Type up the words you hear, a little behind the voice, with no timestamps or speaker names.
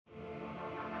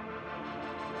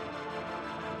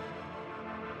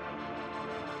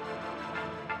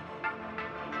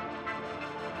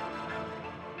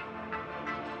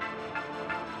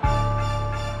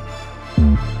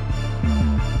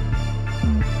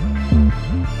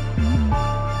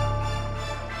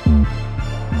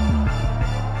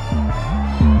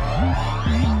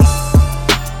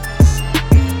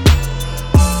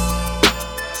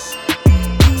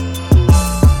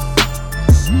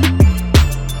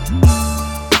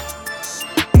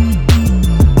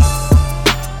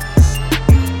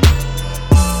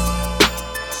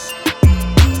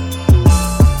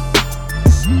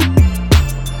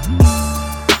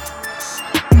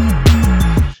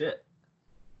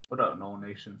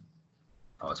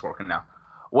Oh, it's working now.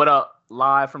 What up?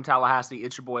 Live from Tallahassee,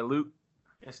 it's your boy Luke.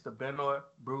 It's the Benoit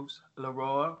Bruce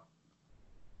Leroy.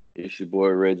 It's your boy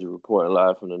Reggie reporting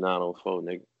live from the 904,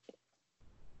 nigga.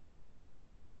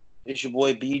 It's your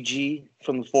boy BG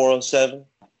from the 407.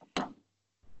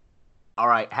 All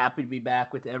right, happy to be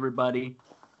back with everybody.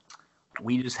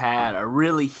 We just had a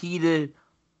really heated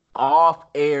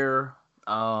off-air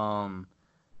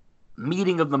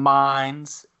meeting of the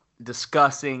minds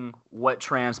discussing what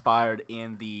transpired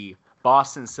in the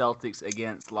Boston Celtics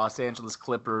against Los Angeles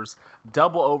Clippers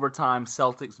double overtime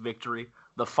Celtics victory,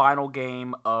 the final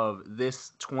game of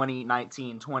this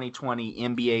 2019-2020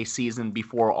 NBA season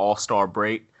before All-Star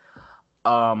break.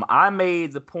 I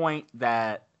made the point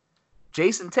that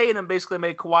Jason Tatum basically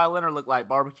made Kawhi Leonard look like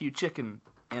barbecue chicken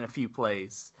in a few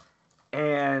plays.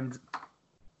 And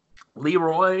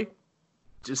Leroy,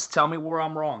 just tell me where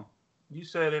I'm wrong. You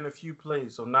said in a few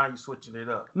plays, so now you're switching it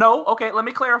up. No, okay, let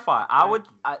me clarify.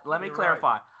 Let me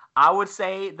clarify. Right. I would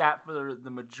say that for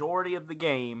the majority of the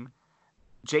game,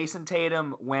 Jason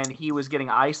Tatum, when he was getting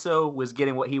ISO, was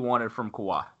getting what he wanted from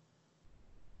Kawhi.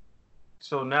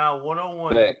 So now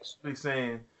one-on-one, basically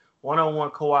saying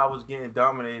one-on-one Kawhi was getting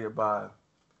dominated by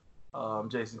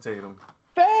Jason Tatum.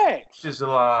 Facts. Just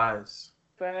lies.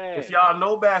 Facts. If y'all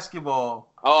know basketball.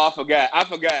 Oh, I forgot.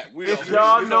 If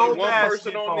y'all know one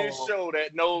person basketball, on this show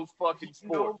that knows fucking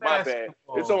sports. My bad.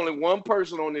 It's only one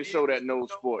person on this show that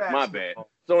knows sports. My bad.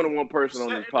 It's only one person on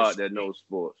this pod that knows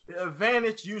sports. The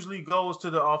advantage usually goes to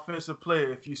the offensive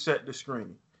player if you set the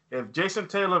screen. If Jason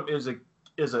Tatum is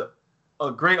a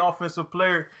great offensive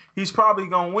player, he's probably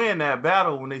gonna win that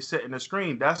battle when they set in the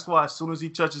screen. That's why as soon as he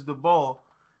touches the ball,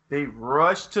 they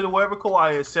rush to wherever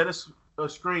Kawhi is, set a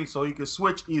screen so he can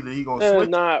switch. Either he gonna they're switch.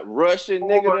 Not rushing,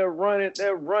 nigga.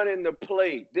 They're running the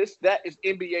play. That is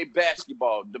NBA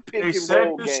basketball. The pick and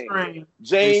roll game. Screen.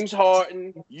 James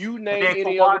Harden, you name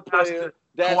any other player.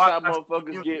 That's how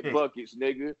motherfuckers get buckets,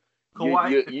 nigga.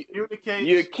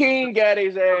 Your king got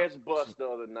his ass bust the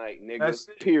other night,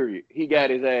 nigga. Period. He got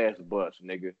his ass bust,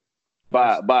 nigga.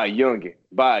 By a youngin.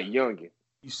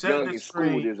 You set youngin the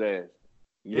schooled his ass.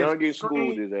 Youngin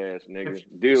schooled his ass, nigga.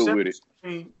 Deal with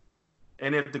it.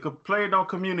 And if the player don't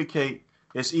communicate,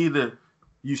 it's either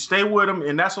you stay with him,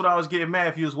 and that's what I was getting mad.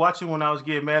 If you was watching when I was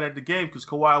getting mad at the game, because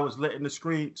Kawhi was letting the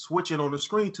screen, switching on the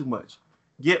screen too much.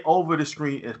 Get over the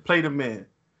screen and play the man.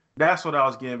 That's what I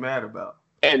was getting mad about.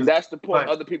 And that's the point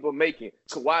other people are making.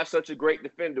 Kawhi's such a great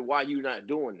defender. Why you not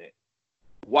doing that?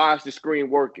 Why is the screen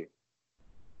working?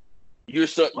 You're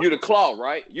the claw,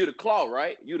 right? You're the claw,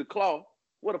 right? You the claw.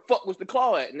 Where the fuck was the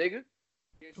claw at, nigga?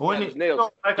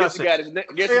 Guess he got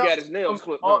his nails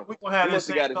clipped. He must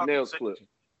have got his nails clipped.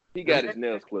 He got his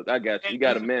nails clipped. I got you. He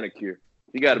got a manicure.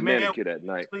 He got a manicure that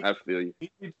night. I feel you.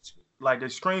 Like the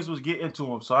screens was getting to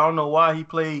him, so I don't know why he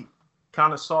played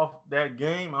kind of soft that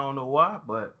game. I don't know why,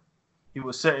 but he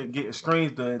was getting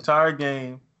screens the entire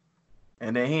game,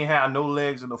 and then he had no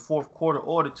legs in the fourth quarter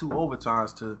or the two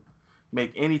overtimes to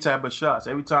make any type of shots.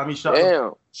 Every time he shot,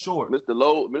 short. Mr.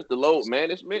 Load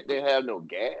management didn't have no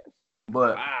gas.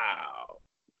 But wow.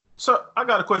 So I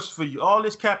got a question for you. All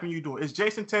this capping you doing, is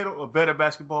Jason Tatum a better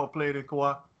basketball player than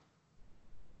Kawhi?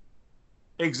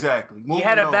 Exactly. He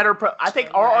had a better. I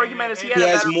think our argument is he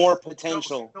has more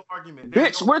potential. No argument.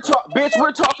 Bitch, we're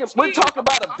talking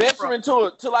about a veteran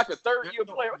to like a third-year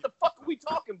player. What the fuck are we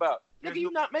talking about? Nigga,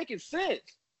 you not making sense.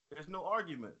 There's no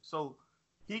argument. So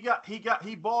he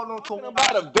balled on Kawhi.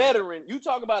 About a veteran. You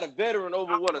talk about a veteran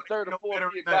over what, a third or fourth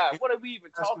year guy. What are we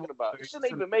even talking about? This shit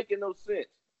ain't even making no sense.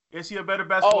 Is he a better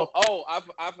basketball player?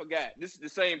 I forgot. This is the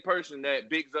same person that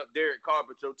bigs up Derek Carr,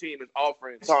 but your team is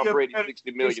offering Tom Brady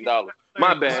 $60 million.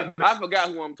 My bad. I forgot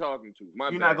who I'm talking to. My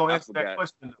bad. You're not gonna answer that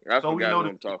question. I forgot who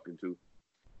I'm talking to.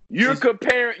 You're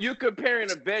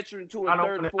comparing a veteran to a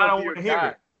third or fourth year guy.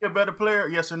 Is he a better player?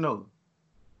 Yes or no?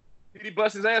 Did he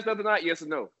bust his ass the other night? Yes or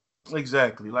no?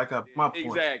 Exactly. Like my point.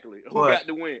 Exactly. Who got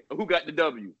the win? Who got the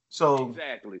W? So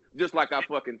exactly. Just like I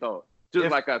fucking thought.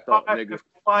 Nigga.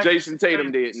 Jason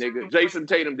Tatum did, nigga. Jason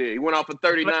Tatum did. He went off for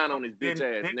 39 on his bitch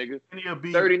ass, nigga.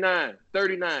 39,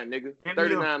 nigga.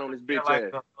 39 on his bitch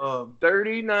ass.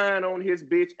 39 on his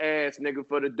bitch ass, nigga,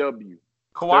 for the W.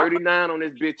 Kawhi 39 on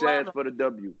this bitch ass for the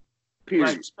W.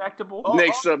 Period. Respectable.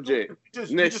 Next subject.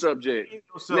 Next subject.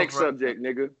 Next subject,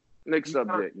 nigga. Next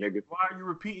subject, nigga. Why are you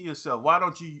repeating yourself? Why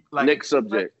don't you like? Next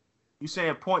subject. You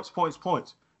saying points.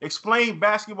 Explain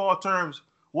basketball terms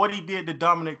what he did to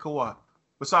dominate Kawhi.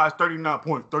 Besides 39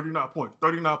 points.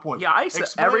 Yeah, I said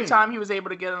every time he was able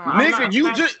to get in the line. Nigga,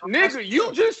 you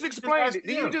just explained it.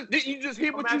 Didn't you just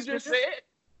hear what you just said?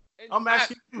 I'm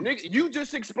asking you. Nigga, you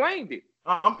just explained it.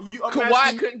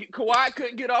 Kawhi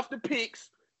couldn't get off the picks.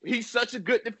 He's such a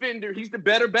good defender. He's the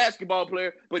better basketball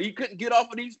player, but he couldn't get off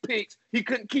of these picks. He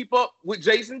couldn't keep up with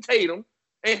Jason Tatum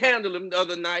and handle him the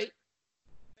other night.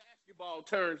 Basketball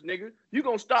terms, nigga. You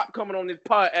gonna stop coming on this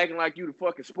pod acting like you the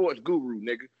fucking sports guru,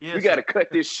 nigga. Yes, we gotta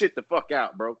cut this shit the fuck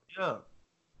out, bro. Yeah.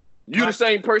 You the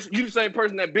same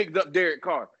person that bigged up Derek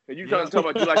Carr. And you trying to talk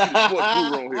about you like you the sports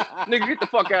guru on here. Nigga, get the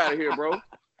fuck out of here, bro.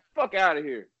 Fuck out of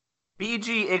here.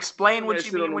 BG, explain what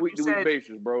you mean when you said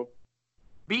basis, bro.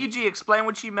 BG, explain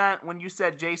what you meant when you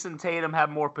said Jason Tatum had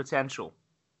more potential.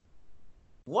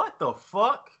 What the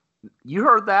fuck? You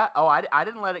heard that? Oh, I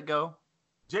didn't let it go.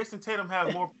 Jason Tatum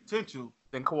has more potential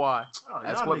than Kawhi.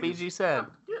 That's what niggas. BG said.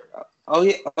 Oh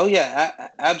yeah,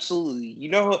 absolutely. You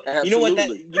know what that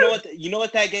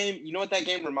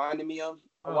game reminded me of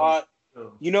a lot.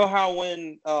 You know how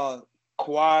when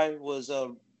Kawhi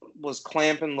was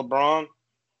clamping LeBron,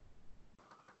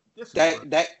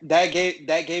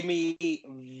 that gave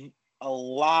me a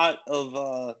lot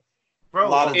of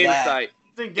insight.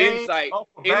 Insight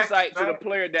to the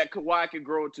player that Kawhi can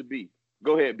grow to be.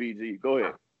 Go ahead, BG. Go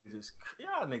ahead.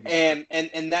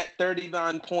 And that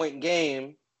 39-point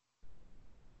game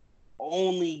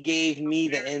only gave me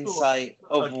the insight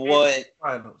of what.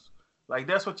 Like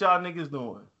that's what y'all niggas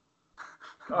doing.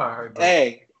 All right, bro.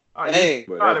 Hey.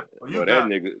 That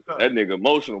nigga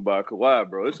emotional about Kawhi,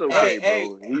 bro. It's okay,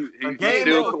 bro. He's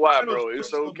still Kawhi, bro.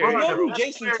 It's okay. You know who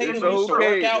Jason Tatum used to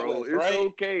work out with, right? It's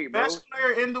okay, bro. Best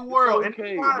player in the world in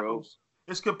the finals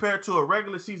is compared to a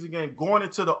regular season game going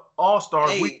into the All-Star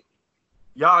week.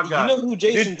 Y'all got. You know who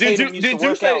Jason Tatum used to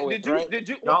work out with, right? Did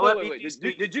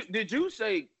you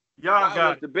say y'all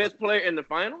got was the best player in the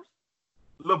finals?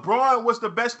 LeBron was the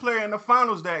best player in the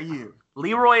finals that year.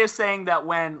 Leroy is saying that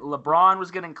when LeBron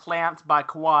was getting clamped by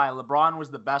Kawhi, LeBron was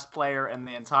the best player in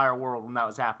the entire world when that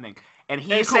was happening. And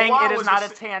he's saying it is not a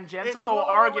tangential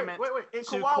argument. Wait. And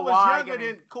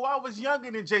Kawhi was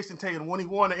younger than Jason Tatum when he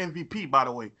won the MVP, by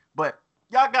the way. But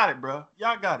y'all got it, bro.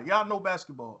 Y'all got it. Y'all know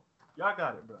basketball. Y'all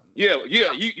got it, bro. Yeah.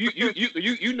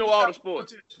 You know all the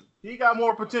sports. He got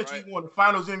more potential. Right. He won the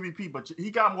Finals MVP, but he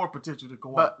got more potential than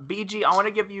Kawhi. But BG, I want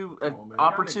to give you an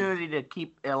opportunity to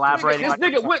keep elaborating. This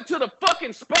nigga went to the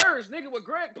fucking Spurs, nigga, with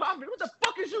Greg Popovich. What the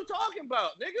fuck is you talking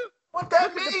about, nigga? What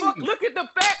that mean? Look at the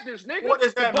factors, nigga. What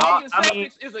does that mean? The Boston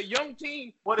Celtics is a young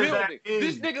team building.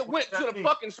 This nigga went to the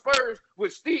fucking Spurs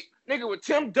with with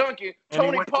Tim Duncan,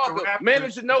 Tony Parker, Manu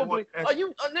Ginobili. Are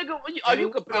you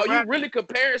really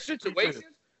comparing situations?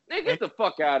 Nigga, get the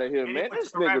fuck out of here, man.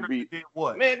 This nigga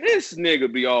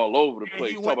be all over the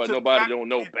place. Talk about nobody don't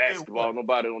know basketball,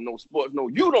 nobody don't know sports. No,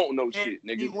 you don't know shit,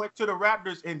 nigga. He went to the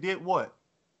Raptors and did what?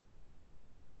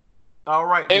 All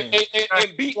right, and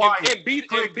beat a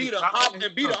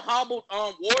hobbled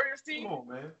Warriors team. Come on,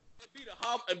 man.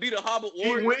 Beat a hobbled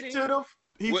Warriors team.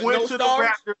 He went to the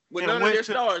Raptors with none of their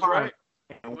stars, right?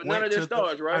 With none of their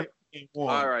stars, right?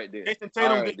 All right, then. Jason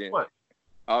Tatum did what?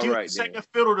 All right, then. Second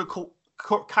fiddle to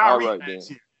Kyrie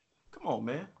last year. Come on,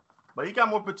 man. But he got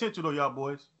more potential though, y'all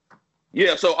boys.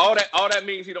 Yeah, so all that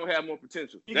means he don't have more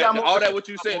potential. What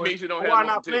you said means he don't have more potential. Why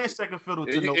not playing second fiddle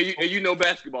to and you know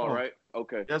basketball, right?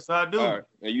 Okay. Yes, I do. All right.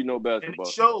 And you know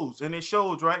basketball. And it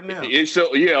shows right now. It shows.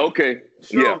 Yeah, okay.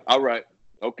 Yeah, all right.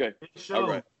 Okay. It shows. All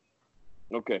right.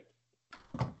 Okay.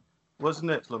 What's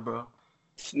next, bro?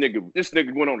 This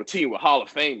nigga went on a team with Hall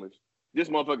of Famers. This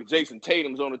motherfucker Jason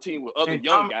Tatum's on the team with other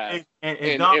young guys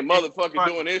and motherfucker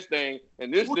doing this thing,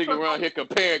 and this nigga around here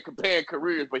comparing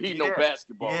careers, but he know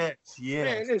basketball. Yes.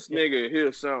 Man, this nigga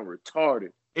here sound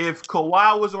retarded. If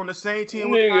Kawhi was on the same team,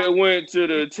 nigga went to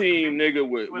the team, nigga,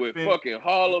 with fucking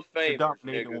Hall of Famers,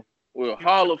 nigga, with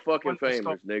Hall of fucking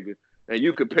Famers, nigga, and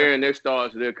you comparing their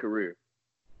stars to their career.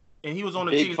 And he was on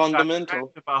the big team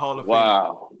fundamental. Hall of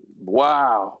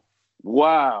Wow.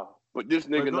 But this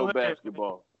nigga know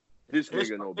basketball. This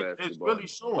nigga know basketball. It's really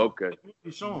showing. Okay. It's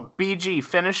really showing. BG,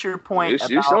 finish your point it's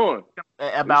showing.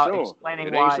 About it's explaining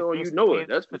it why showing you know it.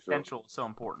 That's potential is so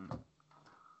important.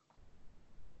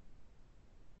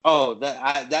 Oh,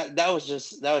 that was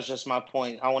just my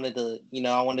point. I wanted to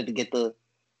get the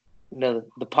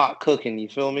pot cooking. You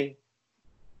feel me?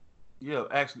 Yeah,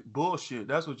 actually, bullshit.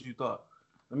 That's what you thought.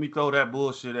 Let me throw that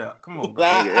bullshit out. Come on, bro.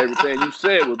 Nigga, everything you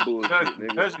said was bullshit,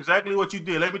 nigga. That's exactly what you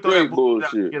did. Let me throw Straight that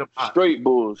bullshit out. Straight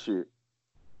bullshit.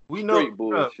 We know. Straight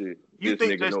bullshit. You this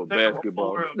think nigga know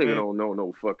basketball. This nigga don't know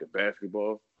no fucking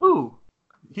basketball. Who?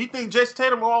 He think Jason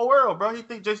Tatum all world, bro. He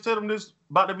think Jason Tatum is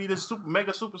about to be this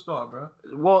mega superstar, bro.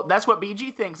 Well, that's what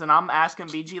BG thinks, and I'm asking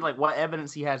BG like what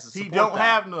evidence he has to support He don't that.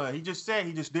 have none. He just said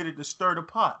he just did it to stir the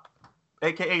pot,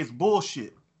 aka it's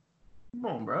bullshit. Come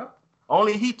on, bro.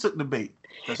 Only he took the bait.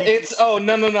 No. It's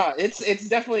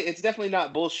definitely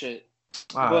not bullshit.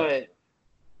 All but right.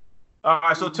 All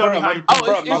right, so tell me how you.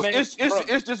 It's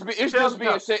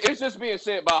just being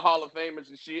said by Hall of Famers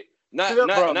and shit. Not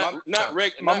regular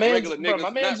niggas. My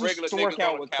man used to work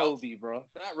out with Kobe, bro.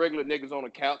 Not regular niggas on the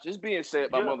couch. It's being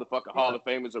said by motherfucking Hall of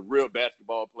Famers, a real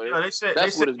basketball player. Yeah,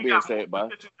 that's what it's being said by.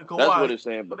 That's what it's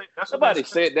saying. Nobody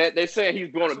said that. They said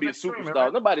he's going to be a superstar.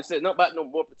 Right? Nobody said nothing about no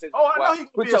more potential. Oh, I know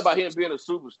we talking about him being a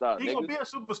superstar. He's gonna be a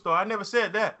superstar. I never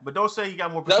said that, but don't say he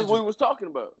got more potential. That's what he was talking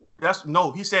about.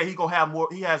 He said he gonna have more.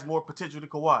 He has more potential than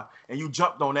Kawhi, and you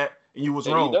jumped on that, and you was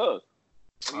wrong.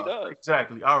 He does.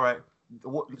 Exactly. All right.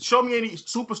 Show me any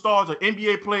superstars or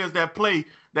NBA players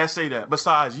that say that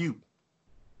besides you.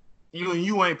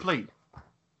 You ain't played.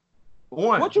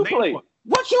 One. What you play?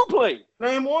 What you play?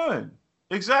 Name one.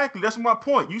 Exactly. That's my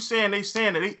point. You saying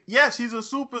that yes, he's a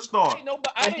superstar.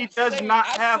 And he does not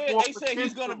have more potential. They say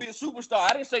he's gonna be a superstar.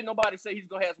 I didn't say nobody say he's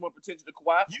gonna have more potential than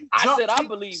Kawhi. I said I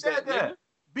believe that. Nigga.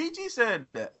 BG said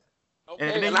that.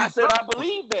 Okay, and I said I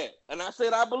believe that.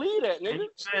 Nigga. You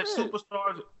said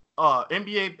superstars.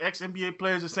 Ex-NBA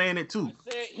players are saying it too.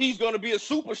 I said he's gonna be a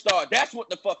superstar. That's what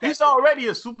the fuck. He's already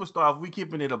a superstar if we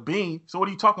keeping it a bean. So what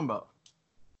are you talking about?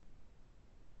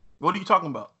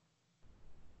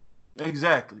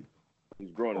 Exactly.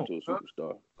 He's growing into a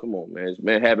superstar. Come on, man. This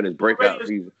man having his breakout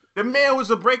season. The man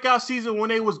was a breakout season when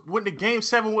the Game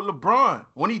 7 with LeBron.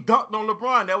 When he dunked on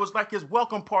LeBron, that was like his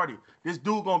welcome party. This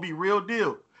dude gonna be real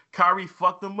deal. Kyrie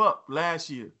fucked him up last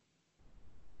year.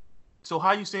 So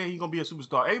how you saying he's gonna be a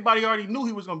superstar? Everybody already knew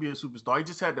he was gonna be a superstar. He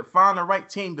just had to find the right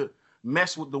team to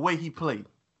mess with the way he played.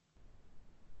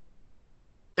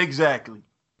 Exactly.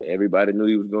 Everybody knew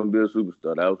he was gonna be a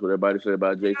superstar. That was what everybody said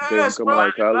about Jason Tatum coming out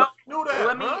of college.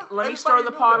 Let me stir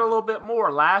the pot a little bit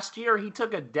more. Last year he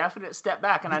took a definite step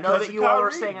back, and I know that you all are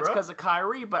saying it's because of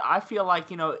Kyrie, but I feel like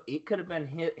it could have been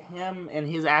him and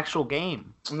his actual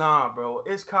game. Nah, bro,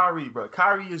 it's Kyrie, bro.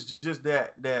 Kyrie is just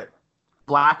that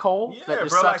black hole that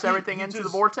just sucks everything into the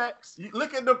vortex.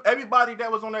 Look at everybody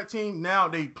that was on that team. Now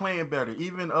they playing better.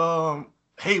 Even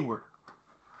Hayward.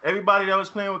 Everybody that was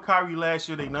playing with Kyrie last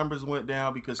year, their numbers went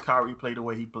down because Kyrie played the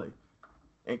way he played.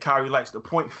 And Kyrie likes to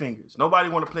point fingers. Nobody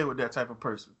want to play with that type of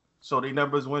person. So their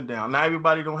numbers went down. Now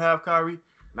everybody don't have Kyrie.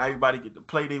 Now everybody get to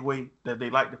play their way that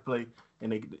they like to play.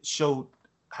 And they get to show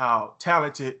how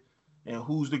talented and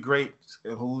who's the greats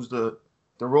and who's the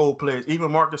role players.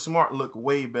 Even Marcus Smart look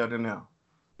way better now.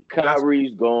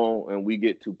 Kyrie's gone, and we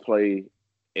get to play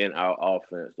in our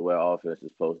offense the way our offense is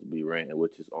supposed to be ran,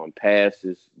 which is on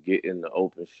passes, getting the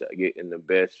open shot, getting the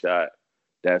best shot.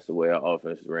 That's the way our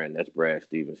offense is ran. That's Brad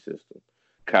Stevens' system.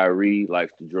 Kyrie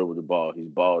likes to dribble the ball. He's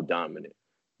ball dominant.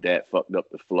 That fucked up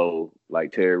the flow.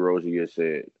 Like Terry Rozier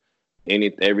said,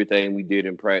 everything we did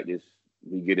in practice,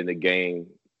 we get in the game,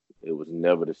 it was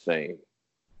never the same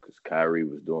because Kyrie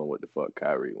was doing what the fuck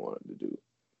Kyrie wanted to do.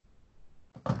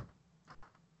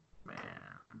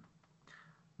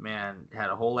 Man,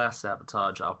 had a whole ass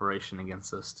sabotage operation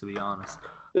against us, to be honest.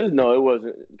 No, it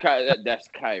wasn't. That's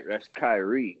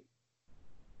Kyrie.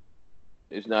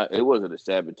 It's not. It wasn't a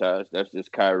sabotage. That's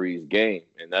just Kyrie's game,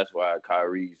 and that's why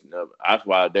That's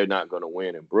why they're not going to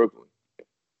win in Brooklyn.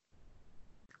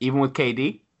 Even with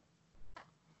KD.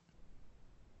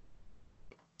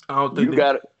 I don't think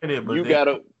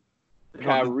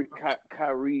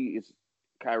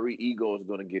Kyrie ego is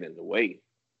going to get in the way.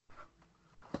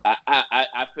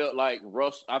 I felt like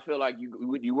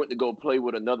you went to go play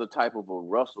with another type of a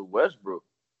Russell Westbrook,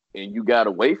 and you got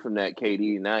away from that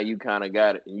KD. And now you kind of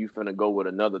got it, and you finna go with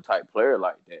another type player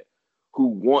like that who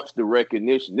wants the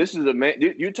recognition. This is a man.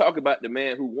 You talk about the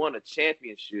man who won a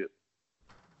championship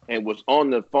and was on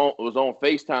the phone, was on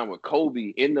FaceTime with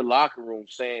Kobe in the locker room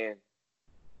saying,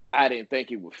 "I didn't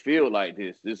think it would feel like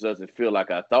this. This doesn't feel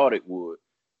like I thought it would."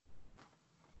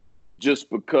 Just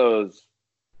because.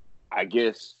 I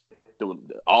guess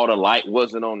all the light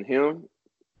wasn't on him.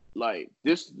 Like,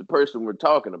 this is the person we're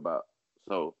talking about.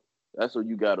 So that's what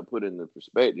you got to put in the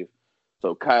perspective.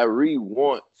 So Kyrie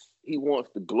wants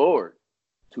the glory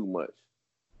too much.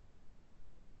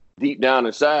 Deep down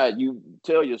inside, you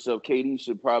tell yourself KD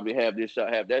should probably have this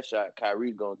shot, have that shot.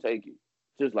 Kyrie's going to take it.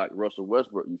 Just like Russell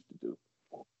Westbrook used to do.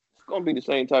 It's gonna be the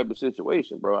same type of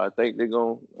situation, bro. I think they're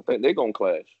gonna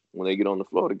clash when they get on the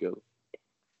floor together.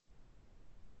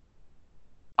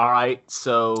 All right,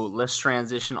 so let's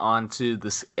transition on to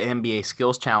this NBA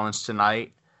Skills Challenge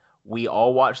tonight. We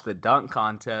all watched the dunk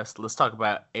contest. Let's talk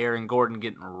about Aaron Gordon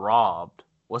getting robbed.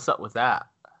 What's up with that?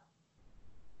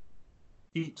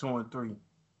 Heat 2-3.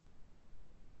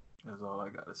 That's all I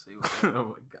gotta say.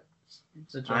 Oh my god!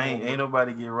 Ain't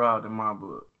nobody get robbed in my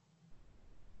book.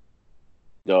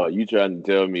 Dog, you trying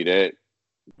to tell me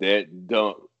that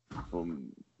dunk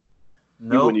from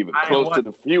No, he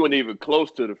wasn't even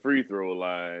close to the free throw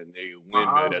line. They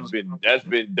win. That's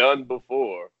been done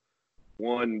before.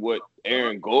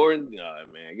 Aaron Gordon? Nah,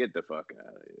 man, get the fuck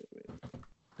out of here, man.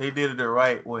 They did it the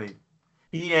right way.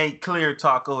 He ain't cleared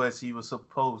Taco as he was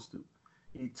supposed to.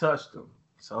 He touched him.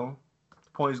 So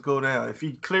points go down. If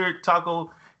he cleared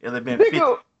Taco, it'd have been 50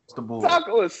 the board.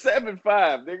 Taco is 7'5",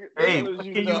 nigga. Hey, what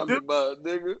can you do?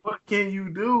 Nigga? What can you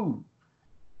do?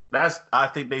 I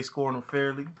think they scored him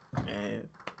fairly, and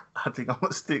I think I'm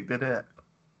gonna stick to that.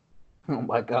 Oh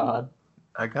my god!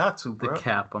 I got to, bro. The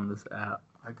cap on this app.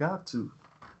 I got to.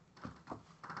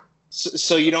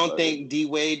 So you don't think D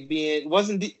Wade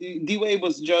wasn't D Wade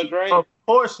was judged right? Of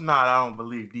course not. I don't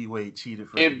believe D Wade cheated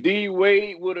for If D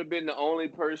Wade would have been the only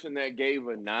person that gave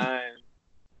a 9,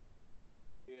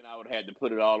 then I would have had to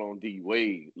put it all on D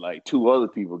Wade. Like 2 other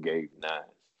people gave 9s.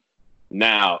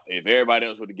 Now, if everybody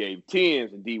else would have gave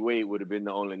 10s and D Wade would have been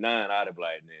the only 9, I'd have been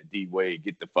like, man, D Wade,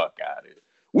 get the fuck out of here.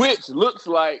 Which looks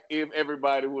like if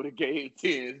everybody would have gave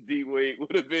 10s, D Wade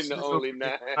would have been the only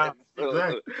 9.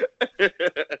 Exactly.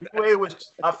 D-Wade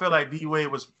I feel like D Wade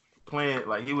was playing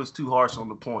like he was too harsh on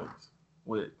the points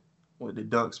with the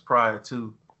dunks prior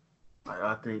to. Like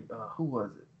I think who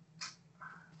was it?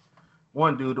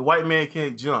 One dude, the white man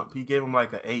can't jump. He gave him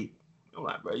like an 8. I'm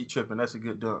like, bro, you tripping? That's a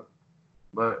good dunk.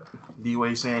 But D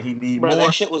Wade saying he need more.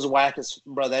 That shit was whack.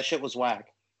 That shit was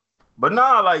whack. But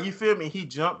nah, like you feel me? He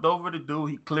jumped over the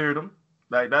dude. He cleared him.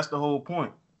 Like that's the whole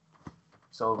point.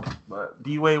 So, but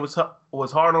D Wade was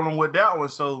hard on him with that one.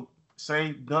 So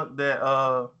same dunk that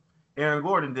Aaron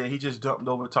Gordon did. He just dumped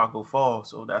over Taco Fall.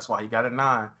 So that's why he got a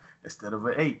 9 instead of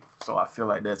an 8. So I feel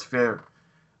like that's fair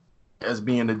as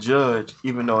being the judge,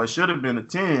 even though it should have been a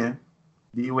 10.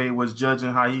 D Wade was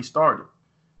judging how he started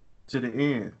to the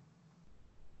end.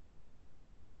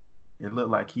 It looked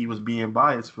like he was being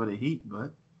biased for the Heat,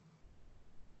 but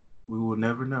we will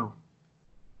never know.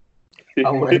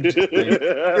 Allegedly. You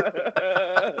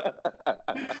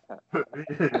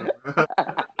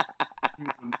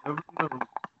will never know.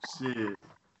 Shit.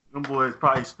 Them boys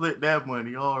probably split that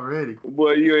money already.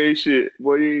 Boy, you ain't shit.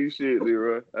 Boy, you ain't shit,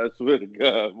 Leroy. I swear to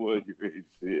God, boy, you ain't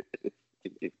shit.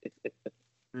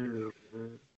 Yeah,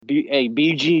 man. Hey,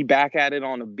 BG back at it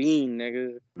on a bean,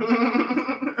 nigga.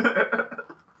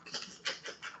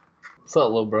 What's up,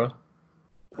 little bro?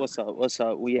 What's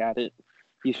up? We at it.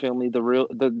 You feel me?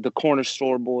 The corner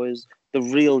store boys, the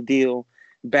real deal,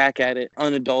 back at it,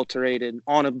 unadulterated,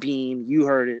 on a beam. You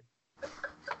heard it.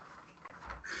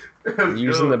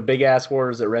 Using the big ass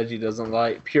words that Reggie doesn't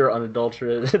like, pure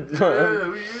unadulterated.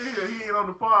 Yeah, he ain't on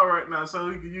the pod right now, so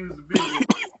he can use the big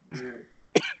one.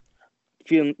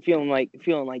 Yeah. Feeling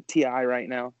like T.I. right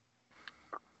now.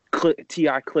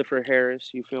 T.I. Clifford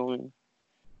Harris. You feel me?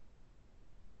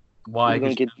 Why?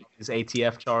 Because get his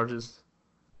ATF charges.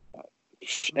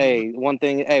 Hey, one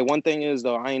thing is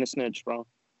though, I ain't a snitch, bro.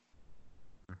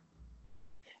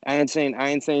 I ain't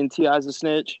saying T.I.'s a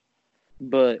snitch,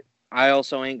 but I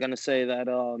also ain't gonna say that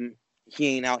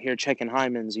he ain't out here checking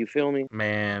hymens. You feel me?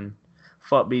 Man,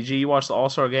 fuck BG. You watched the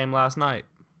All-Star game last night,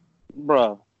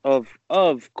 bro. Of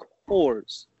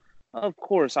course,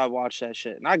 I watched that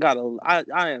shit, and I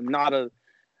am not a.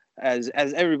 As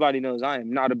everybody knows, I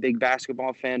am not a big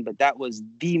basketball fan, but that was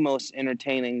the most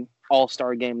entertaining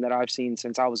All-Star game that I've seen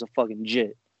since I was a fucking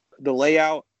jit. The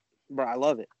layout, bro, I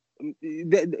love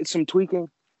it. Some tweaking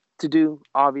to do,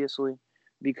 obviously,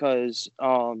 because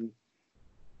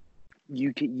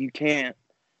you can't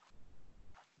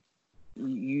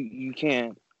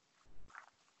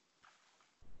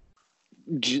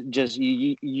just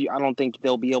I don't think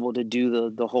they'll be able to do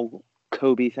the whole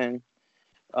Kobe thing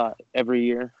every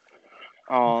year.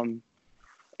 I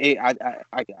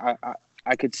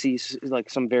could see like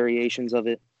some variations of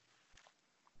it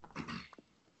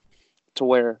to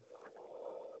where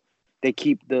they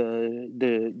keep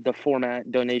the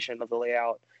format donation of the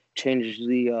layout, change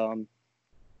the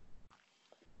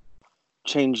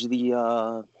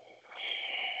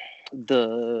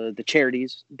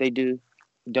charities they do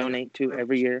donate to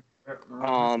every year.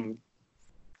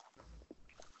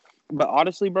 But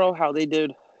honestly, bro, how they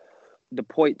did the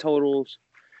point totals,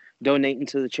 donating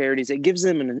to the charities. It gives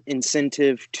them an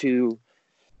incentive to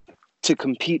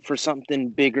compete for something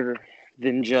bigger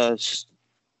than just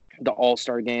the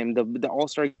All-Star game. The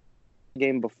All-Star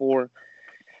game before,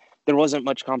 there wasn't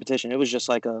much competition. It was just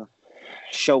like a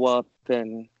show up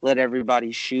and let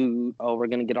everybody shoot. Oh, we're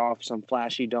going to get off some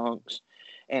flashy dunks.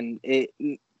 And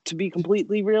to be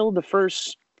completely real, the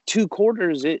first 2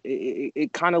 quarters,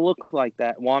 it kind of looked like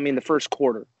that. Well, I mean, the first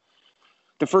quarter.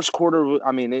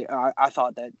 I mean, I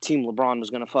thought that Team LeBron was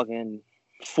going to fucking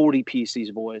 40-piece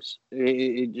these boys.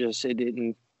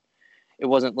 It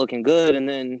wasn't looking good. And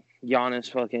then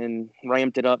Giannis fucking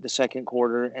ramped it up the second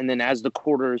quarter. And then as the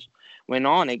quarters went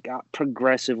on, it got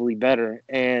progressively better.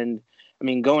 And, I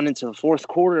mean, going into the fourth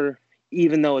quarter,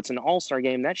 even though it's an all-star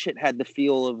game, that shit had the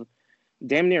feel of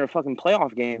damn near a fucking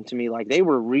playoff game to me. Like, they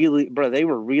were really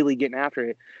getting after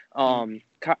it.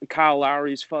 Kyle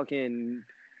Lowry's fucking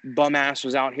bum ass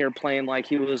was out here playing like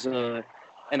he was in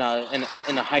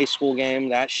a high school game.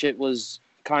 That shit was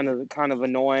kind of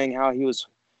annoying how he was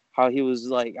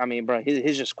like, I mean, bro,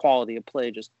 his just quality of play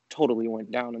just totally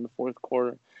went down in the fourth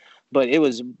quarter. But it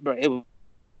was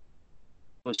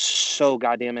so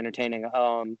goddamn entertaining.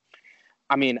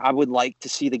 I mean, I would like to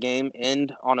see the game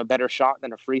end on a better shot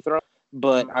than a free throw.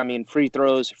 But, I mean, free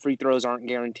throws aren't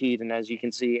guaranteed. And as you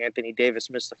can see, Anthony Davis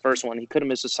missed the first one. He could have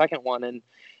missed the second one and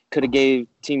could have gave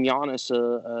Team Giannis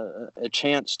a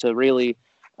chance to really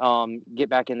get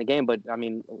back in the game. But, I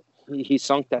mean, he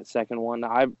sunk that second one.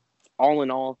 All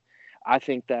in all, I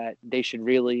think that they should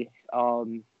really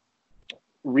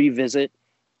revisit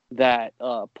that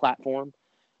platform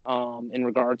in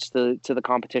regards to the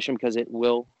competition, because it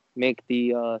will make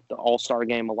the All-Star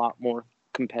game a lot more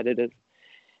competitive.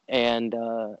 And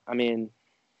I mean,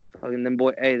 them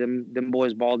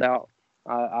boys balled out.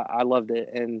 I loved it.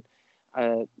 And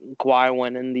Kawhi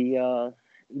won in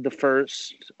the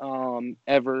first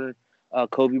ever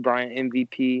Kobe Bryant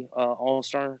MVP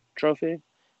All-Star trophy.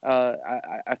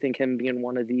 I think him being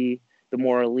one of the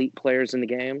more elite players in the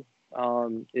game,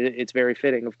 it's very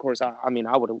fitting. Of course, I mean,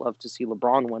 I would have loved to see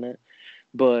LeBron win it,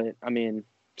 but I mean,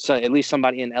 so at least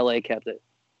somebody in LA kept it.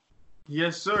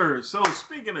 Yes, sir. So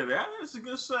speaking of that, that's a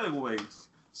good segue.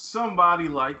 Somebody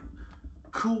like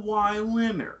Kawhi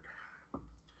Leonard.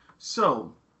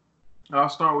 So I'll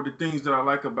start with the things that I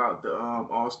like about the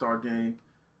All-Star game.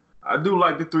 I do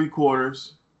like the 3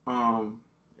 quarters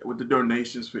with the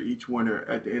donations for each winner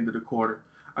at the end of the quarter.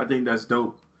 I think that's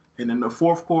dope. And then the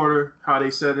fourth quarter, how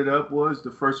they set it up was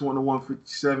the first one to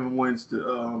 157 wins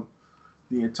the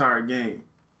entire game.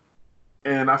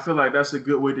 And I feel like that's a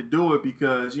good way to do it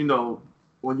because, you know,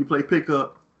 when you play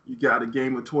pickup, you got a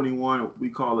game of 21. We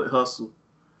call it hustle,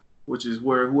 which is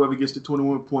where whoever gets to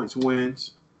 21 points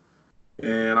wins.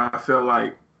 And I felt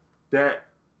like that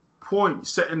point,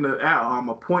 setting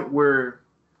a point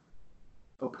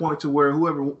to where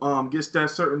whoever gets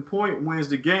that certain point wins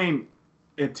the game,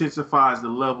 intensifies the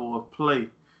level of play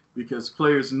because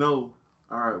players know,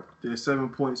 all right, they're 7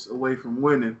 points away from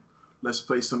winning. Let's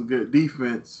play some good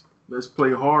defense. Let's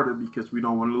play harder because we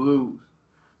don't want to lose.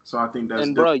 So I think that's.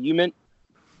 And bro, you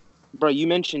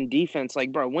mentioned defense.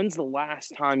 Like, bro, when's the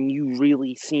last time you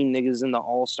really seen niggas in the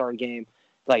All-Star game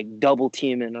like double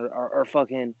teaming or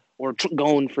fucking or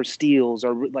going for steals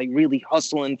or like really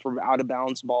hustling for out of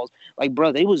bounds balls? Like,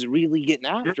 bro, they was really getting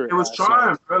after it. It was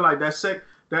trying, bro. Like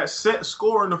that set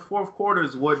score in the fourth quarter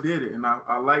is what did it, and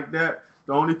I like that.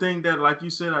 The only thing that, like you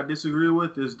said, I disagree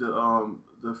with is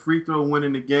the free throw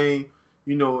winning the game.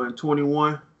 You know, in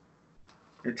 21,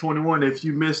 if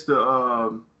you miss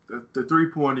the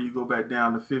 3-pointer, you go back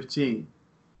down to 15.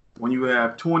 When you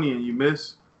have 20 and you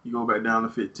miss, you go back down to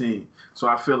 15. So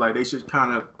I feel like they should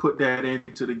kind of put that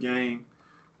into the game,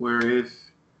 where if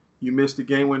you miss the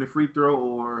game-winning free throw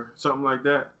or something like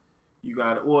that, you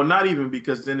got it. Well, not even,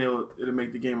 because then it'll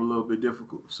make the game a little bit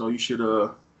difficult. So you should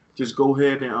just go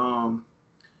ahead and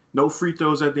no free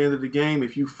throws at the end of the game.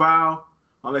 If you foul,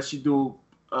 unless you do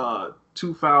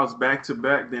 2 fouls back to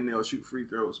back, then they'll shoot free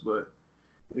throws. But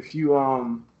if you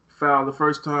foul the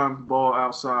first time, ball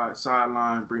outside,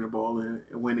 sideline, bring the ball in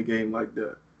and win the game like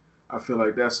that, I feel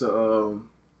like that's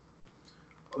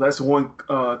one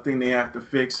thing they have to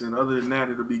fix. And other than that,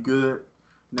 it'll be good.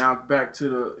 Now back to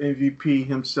the MVP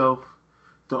himself,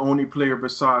 the only player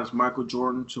besides Michael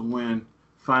Jordan to win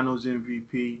Finals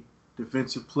MVP,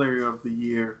 Defensive Player of the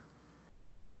Year,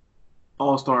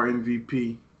 All-Star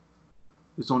MVP.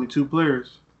 There's only 2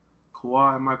 players,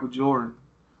 Kawhi and Michael Jordan.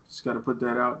 Just got to put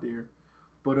that out there.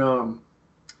 But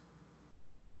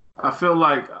I feel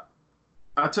like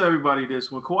I tell everybody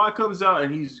this: when Kawhi comes out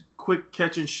and he's quick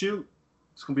catch and shoot,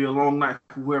 it's gonna be a long night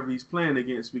for whoever he's playing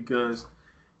against because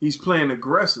he's playing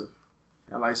aggressive.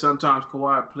 And like sometimes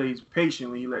Kawhi plays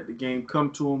patiently. He let the game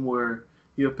come to him where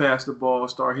he'll pass the ball,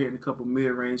 start hitting a couple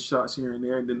mid-range shots here and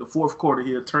there, and then the fourth quarter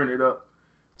he'll turn it up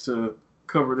to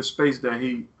cover the space that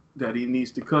he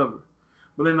needs to cover.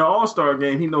 But in the All-Star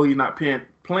game, he know he's not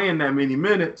playing that many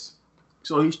minutes,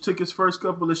 so he took his first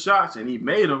couple of shots and he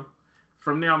made them.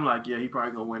 From there, I'm like, yeah, he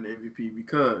probably gonna win the MVP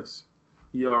because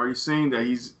he already seen that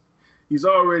he's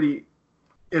already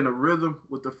in a rhythm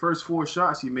with the first 4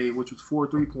 shots he made, which was 4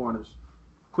 3-pointers,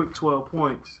 quick 12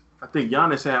 points. I think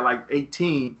Giannis had like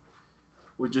 18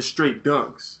 with just straight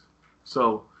dunks.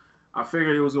 So I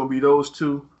figured it was gonna be those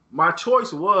two. My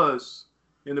choice was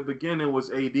in the beginning was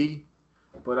AD,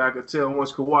 but I could tell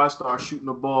once Kawhi started shooting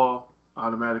the ball,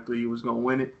 automatically he was gonna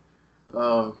win it.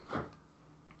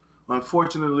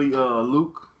 Unfortunately,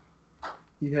 Luke,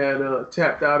 he had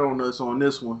tapped out on us on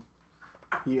this one.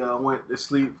 He went to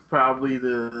sleep probably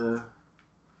I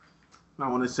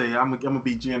want to say, I'm gonna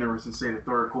be generous and say the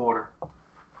third quarter.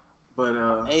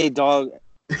 But hey, dog.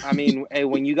 I mean, hey,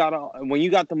 when you got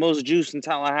the most juice in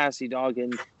Tallahassee, dog,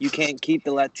 and you can't keep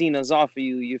the Latinas off of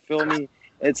you, you feel me?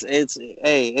 It's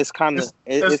kind of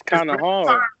hard,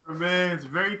 tiring, man. It's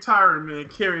very tiring, man,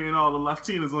 carrying all the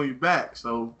Latinas on your back.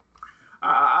 So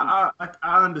I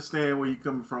understand where you're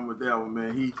coming from with that one,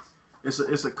 man.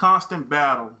 It's a constant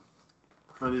battle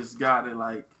for this guy that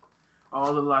like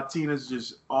all the Latinas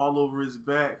just all over his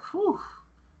back. Whew.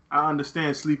 I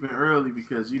understand sleeping early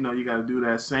because you got to do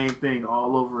that same thing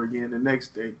all over again the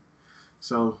next day.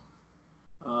 So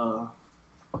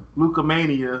Luka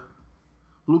Mania,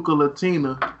 Luka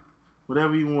Latina,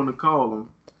 whatever you want to call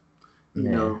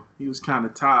him, he was kind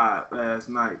of tired last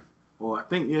night. Or I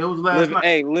think it was last night.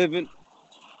 Hey, living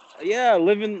Luka. Yeah, all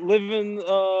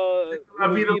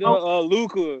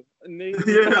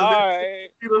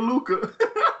right. Luka.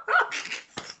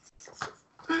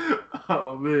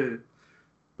 Oh man.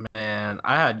 Man,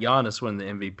 I had Giannis win the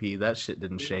MVP. That shit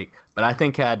didn't shake. But I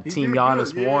think had Team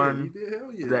Giannis won,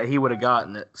 that he would have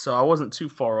gotten it. So I wasn't too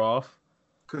far off.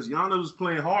 Because Giannis was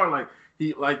playing hard.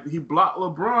 He blocked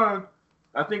LeBron.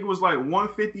 I think it was like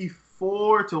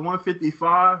 154 to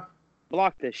 155.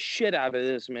 Blocked the shit out of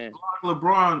this man. Blocked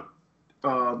LeBron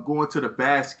going to the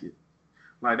basket.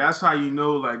 Like that's how you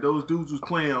know like those dudes was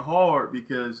playing hard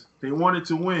because they wanted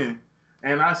to win.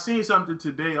 And I seen something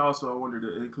today also I wanted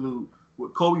to include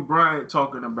with Kobe Bryant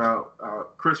talking about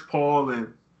Chris Paul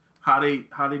and how they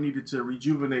needed to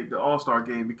rejuvenate the All-Star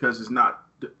game because it's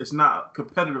not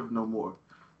competitive no more.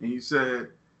 And he said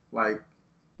like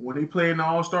when he played in the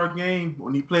All-Star game,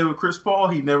 when he played with Chris Paul,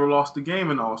 he never lost the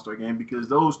game in the All-Star game because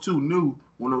those two knew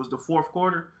when it was the fourth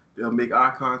quarter, they'll make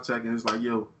eye contact and it's like,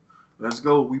 yo, let's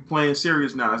go. We playing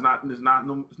serious now. It's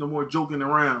no more joking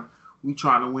around. We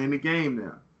trying to win the game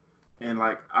now. And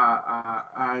like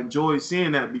I enjoyed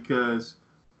seeing that because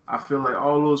I feel like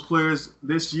all those players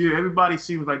this year, everybody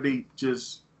seems like they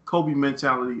just Kobe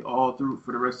mentality all through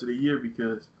for the rest of the year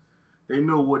because they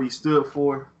know what he stood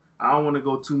for. I don't want to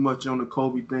go too much on the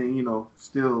Kobe thing,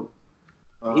 still.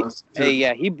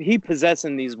 He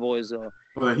possessing these boys though.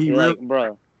 But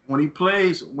bro. When they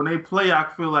play, I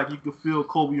feel like you can feel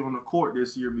Kobe on the court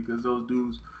this year because those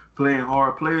dudes playing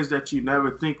hard. Players that you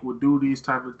never think would do these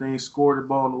type of things, score the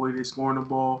ball the way they're scoring the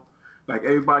ball. Like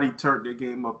everybody turned their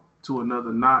game up to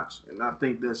another notch, and I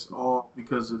think that's all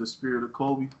because of the spirit of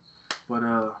Kobe. But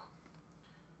I'm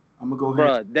gonna go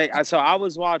ahead. So I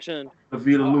was watching.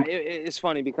 It's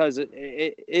funny because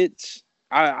I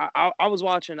was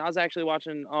watching. I was actually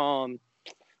watching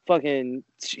fucking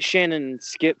Shannon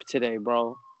Skip today,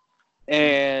 bro.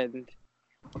 And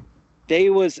they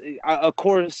was, of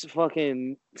course,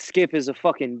 fucking Skip is a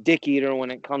fucking dick eater when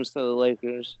it comes to the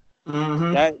Lakers.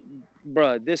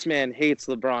 Mm-hmm. This man hates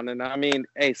LeBron, and I mean,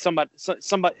 hey, somebody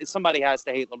has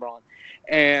to hate LeBron.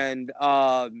 And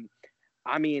I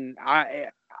mean,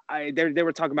 they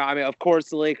were talking about. I mean, of course,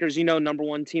 the Lakers, number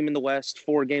one team in the West,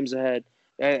 4 games ahead.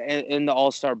 In the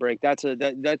All-Star break, that's a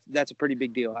pretty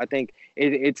big deal. I think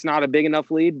it's not a big enough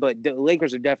lead, but the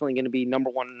Lakers are definitely going to be number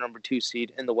 1 and number 2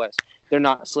 seed in the West. They're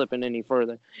not slipping any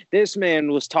further. This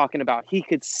man was talking about he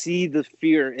could see the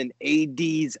fear in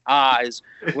AD's eyes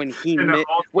when he in the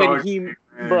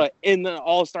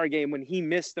All-Star game when he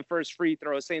missed the first free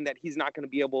throw, saying that they're not going to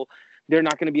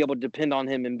be able to depend on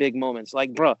him in big moments.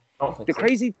 Like, the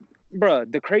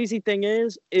crazy thing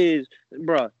is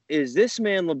this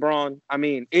man LeBron, I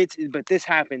mean, but this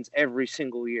happens every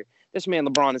single year. This man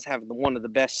LeBron is having one of the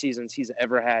best seasons he's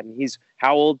ever had. And he's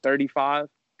how old? 35,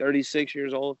 36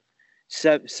 years old,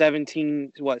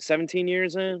 17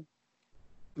 years in?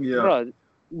 Yeah.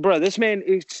 Bro, this man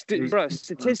is,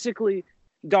 statistically,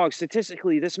 dog,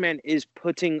 statistically, this man is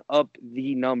putting up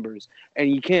the numbers,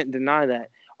 and you can't deny that.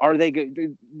 Are they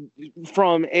good?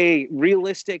 From a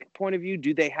realistic point of view,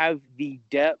 do they have the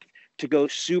depth to go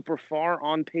super far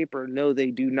on paper? No, they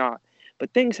do not.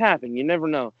 But things happen. You never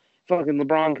know. Fucking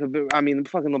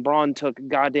LeBron took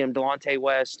goddamn Delonte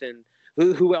West and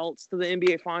who else to the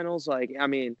NBA Finals? Like, I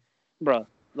mean, bro,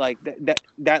 like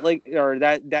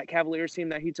that Cavaliers team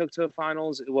that he took to the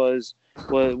finals was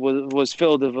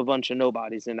filled with a bunch of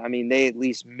nobodies, and I mean, they at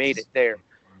least made it there.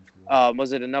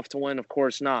 Was it enough to win? Of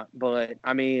course not. But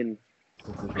I mean,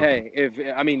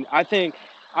 hey, I think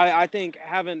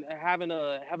having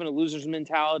a loser's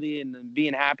mentality and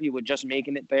being happy with just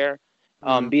making it there,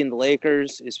 being the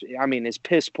Lakers is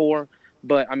piss poor.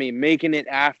 But I mean, making it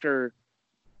to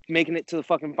the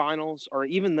fucking finals or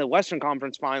even the Western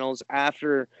Conference Finals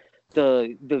after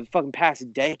the fucking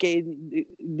past decade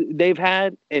they've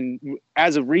had, and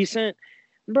as of recent.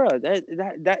 Bro,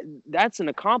 that's an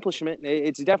accomplishment.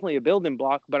 It's definitely a building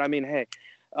block. But I mean, hey,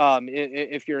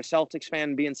 if you're a Celtics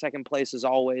fan, being second place is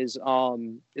always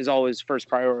first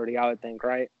priority. I would think,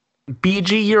 right?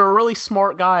 BG, you're a really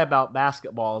smart guy about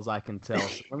basketball, as I can tell.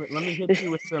 So let me hit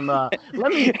you with some.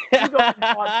 Let me go and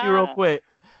talk to you real quick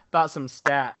about some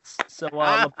stats. So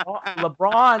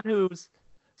LeBron, who's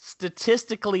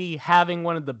statistically having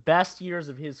one of the best years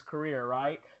of his career,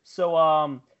 right?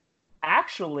 So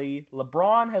actually,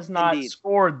 LeBron has not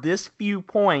scored this few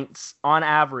points on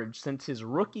average since his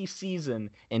rookie season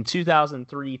in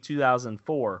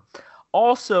 2003-2004.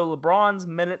 Also, LeBron's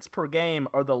minutes per game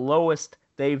are the lowest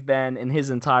they've been in his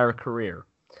entire career.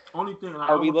 Only thing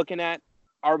are we looking at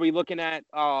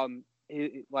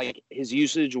like his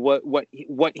usage, what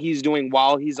he's doing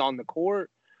while he's on the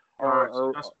court,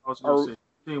 or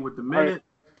with the minute.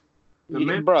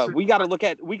 Bro, we got to look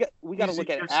at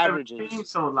averages.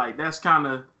 So like that's kind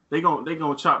of they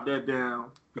gonna chop that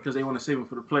down because they want to save him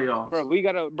for the playoffs. Bro, we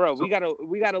gotta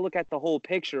look at the whole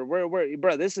picture.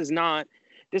 Bro, this is not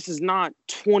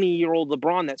 20-year-old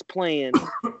LeBron that's playing.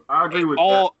 I agree with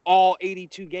all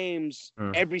 82 games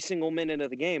every single minute of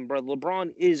the game, bro.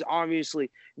 LeBron is obviously,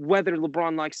 whether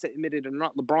LeBron likes to admit it or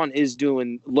not, LeBron is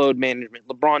doing load management.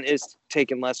 LeBron is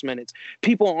taking less minutes.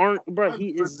 People aren't, bro.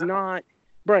 He is not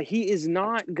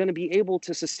going to be able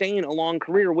to sustain a long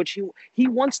career, which he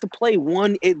wants to play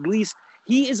one at least.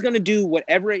 He is going to do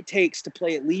whatever it takes to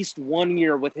play at least 1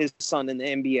 year with his son in the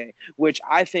NBA, which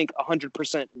I think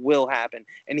 100% will happen.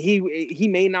 And he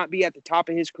may not be at the top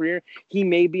of his career. He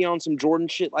may be on some Jordan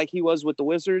shit like he was with the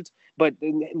Wizards, but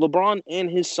LeBron and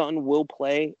his son will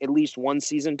play at least one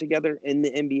season together in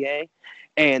the NBA.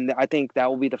 And I think that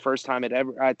will be the first time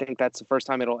that's the first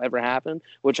time it'll ever happen,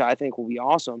 which I think will be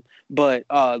awesome. But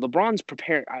LeBron's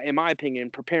in my opinion,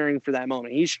 preparing for that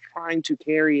moment. He's trying to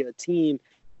carry a team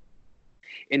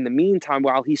in the meantime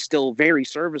while he's still very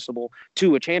serviceable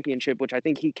to a championship, which I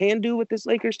think he can do with this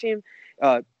Lakers team.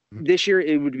 This year,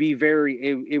 it would be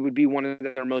one of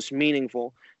their most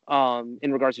meaningful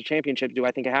in regards to championship. Do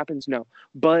I think it happens? No.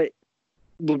 But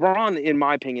LeBron, in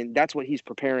my opinion, that's what he's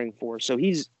preparing for. So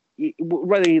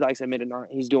whether he likes to admit it or not,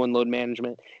 he's doing load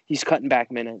management. He's cutting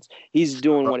back minutes. He's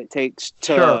doing what it takes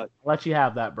to. Sure, I'll let you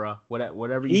have that, bro.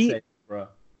 Whatever you say, bro.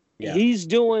 Yeah. He's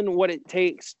doing what it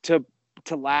takes to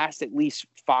last at least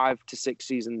 5 to 6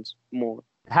 seasons more.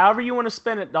 However you want to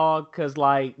spin it, dog. Because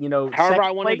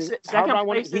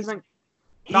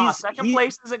second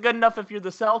place isn't good enough if you're the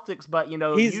Celtics. But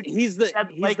he's the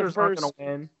Lakers aren't going to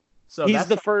win. So he's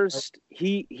the first.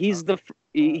 He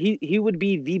would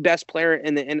be the best player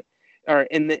in the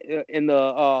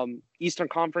Eastern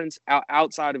Conference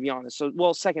outside of Giannis.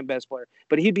 So, second best player,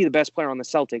 but he'd be the best player on the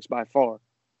Celtics by far.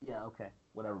 Yeah. Okay.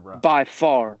 Whatever, bro. By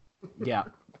far. Yeah.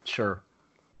 Sure.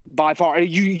 By far.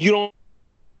 You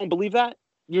don't believe that?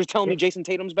 You're telling me Jason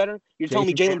Tatum's better? You're telling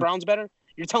me Jaylen Brown's better?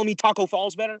 You're telling me Taco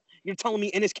Fall's better? You're telling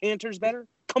me Enes Kanter's better?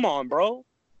 Come on, bro.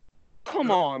 I don't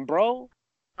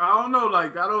know. I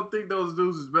don't think those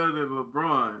dudes is better than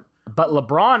LeBron. But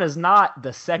LeBron is not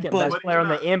the second best player in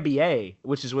the NBA,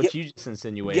 which is what you just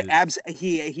insinuated. Yeah,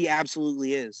 he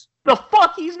absolutely is. The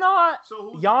fuck he's not.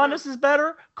 So Giannis is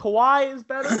better. Kawhi is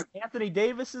better. Anthony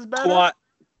Davis is better.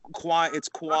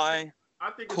 Kawhi. I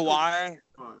think Kawhi,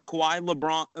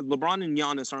 LeBron and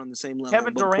Giannis are on the same level.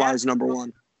 Kevin Durant. Kawhi's number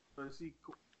one.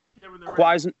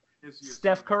 Kawhi's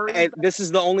Steph Curry. Hey, this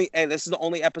is the only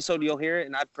episode you'll hear it,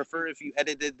 and I'd prefer if you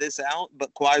edited this out.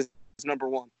 But Kawhi's number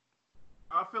one.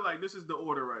 I feel like this is the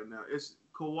order right now. It's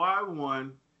Kawhi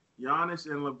 1, Giannis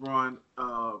and LeBron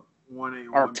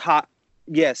 1A1.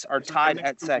 Are tied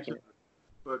at second.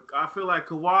 But I feel like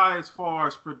Kawhi, as far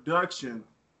as production,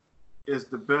 is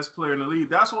the best player in the league.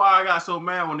 That's why I got so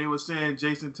mad when they were saying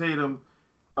Jason Tatum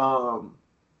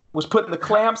Was putting the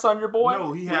clamps on your boy?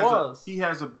 No, he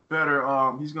has a better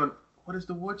what is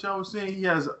the what y'all was saying? He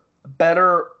has a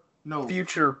better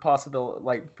future possibility,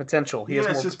 like potential. He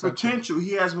has his potential.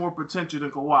 He has more potential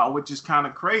than Kawhi, which is kind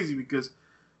of crazy because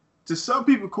to some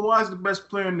people, Kawhi is the best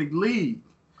player in the league.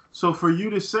 So for you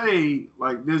to say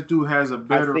like this dude has a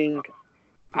better,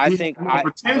 I think more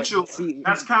potential.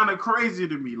 That's kind of crazy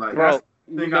to me. Like, bro,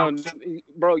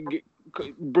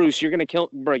 Bruce, you're gonna kill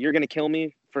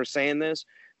me for saying this,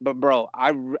 but bro,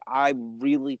 I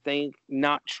really think,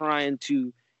 not trying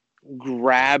to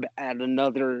grab at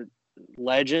another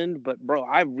legend, but bro,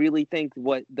 I really think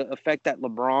what the effect that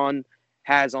LeBron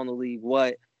has on the league,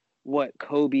 what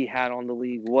Kobe had on the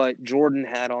league, what Jordan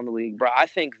had on the league, bro. I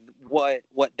think what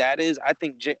that is. I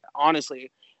think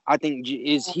honestly,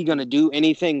 is he gonna do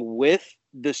anything with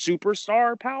the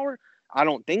superstar power? I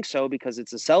don't think so because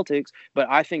it's the Celtics, but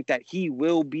I think that he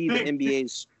will be the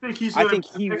NBA's. I think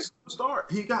he start.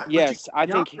 He got yes. I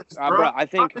think, bro. I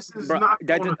think, bro.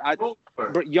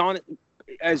 Giannis,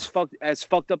 as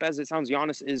fucked up as it sounds,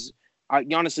 Giannis is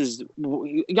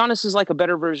like a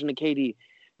better version of KD.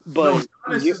 But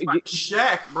Giannis is like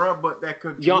Shaq, bro. But that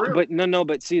could.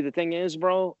 But see, the thing is,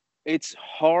 bro, it's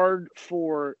hard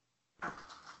for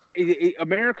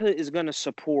America is going to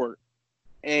support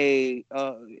a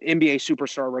NBA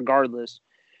superstar regardless,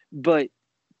 but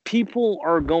people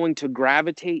are going to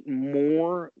gravitate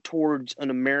more towards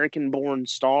an American-born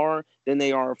star than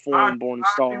they are a foreign-born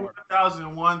star.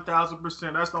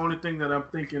 1,000%. That's the only thing that I'm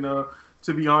thinking of.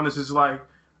 To be honest, is the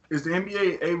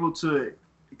NBA able to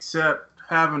accept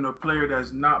having a player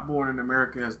that's not born in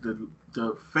America as the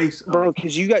face of bro?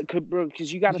 Because you got to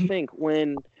think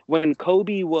when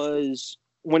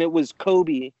it was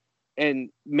Kobe. And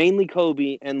mainly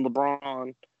Kobe and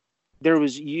LeBron, there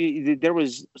was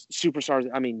superstars.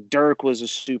 I mean, Dirk was a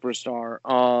superstar.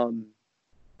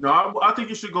 No, I think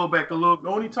you should go back a little. The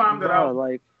only time that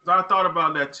I thought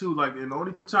about that too. Like, and the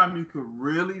only time you could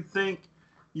really think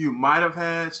you might have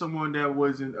had someone that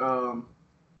wasn't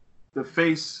the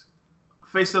face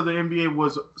of the NBA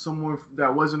was someone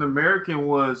that wasn't American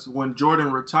was when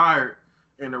Jordan retired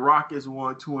and the Rockets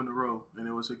won 2 in a row, and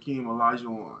it was Hakeem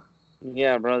Olajuwon.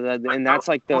 Yeah, bro. That's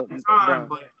like the time,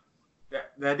 but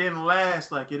that didn't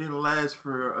last. Like, it didn't last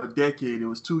for a decade. It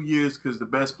was 2 years because the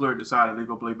best player decided to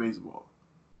go play baseball.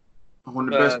 When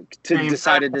the best player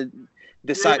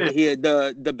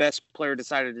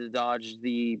decided to dodge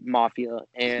the mafia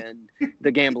and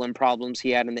the gambling problems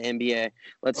he had in the NBA.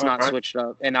 Let's not switch it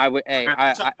up. And I wish,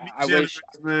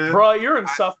 bro, you're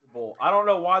insufferable. I don't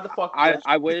know why the fuck.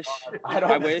 I wish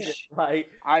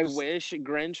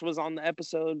Grinch was on the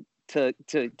episode to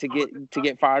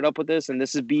get fired up with this, and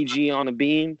this is BG on a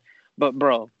beam. But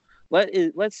bro,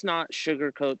 let's not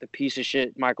sugarcoat the piece of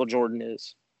shit Michael Jordan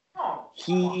is.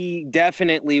 He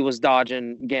definitely was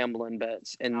dodging gambling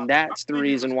bets, and that's the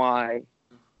reason why,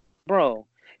 bro.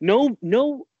 No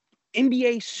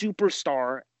NBA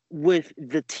superstar with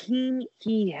the team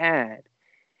he had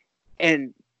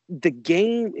and the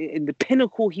game and the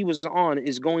pinnacle he was on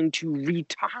is going to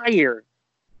retire.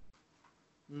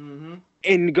 Mm-hmm.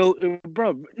 And go,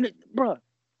 bro.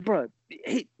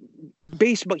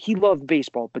 Baseball. He loved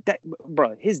baseball, but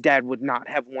his dad would not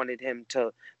have wanted him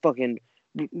to fucking,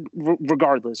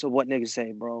 regardless of what niggas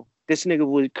say, bro. This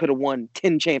nigga could have won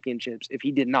 10 championships if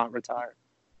he did not retire.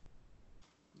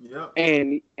 Yeah.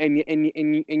 And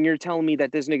you're telling me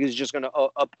that this nigga is just gonna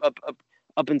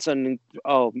up and sudden,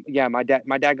 oh yeah, my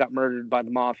dad got murdered by the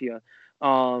mafia.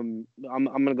 I'm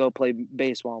gonna go play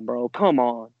baseball, bro. Come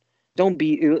on. Don't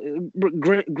be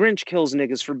Grinch kills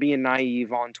niggas for being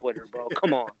naive on Twitter, bro.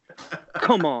 Come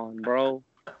on, bro.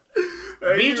 Hey,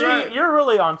 BG, you're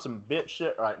really on some bitch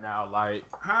shit right now. Like,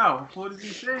 how? What is he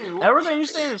saying? Everything you're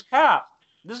saying is cap.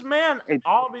 This man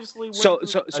obviously went through a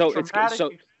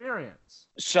traumatic experience.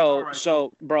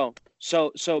 So, bro.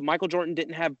 So Michael Jordan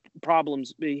didn't have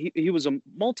problems. He was a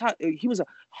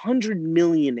 $100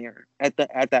 millionaire at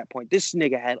that point. This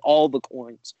nigga had all the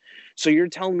coins. So you're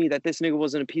telling me that this nigga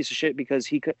wasn't a piece of shit because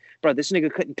this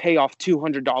nigga couldn't pay off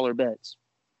 $200 bets.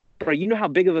 Bro, you know how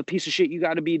big of a piece of shit you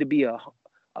got to be a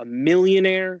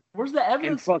millionaire? Where's the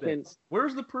evidence?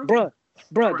 Where's the proof?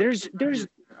 Bro, there's you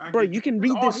can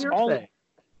read this all.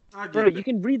 Bro, you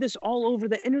can read this all over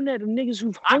the internet of niggas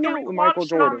who've hung out with Michael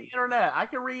Jordan. On the internet. I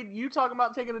can read you talking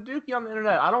about taking a dookie on the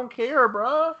internet. I don't care,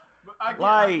 bro. But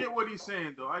I get what he's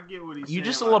saying, though. I get what he's saying. You're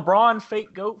just a LeBron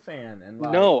fake GOAT fan, and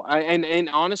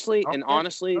honestly,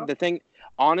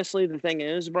 the thing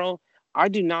is, bro, I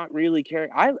do not really care.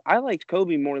 I liked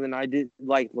Kobe more than I did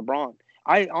like LeBron.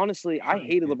 I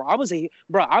hated LeBron.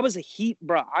 I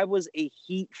was a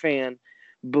Heat fan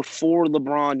before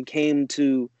LeBron came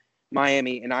to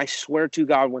Miami, and I swear to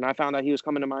God, when I found out he was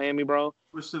coming to Miami, bro,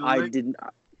 I didn't,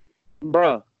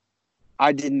 bro.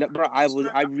 I didn't, bro. I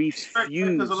refused.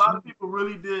 Because a lot of people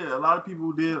really did. A lot of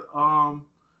people did.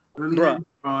 Really hate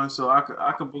LeBron, so I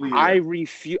could believe that.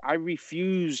 I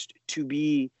refused to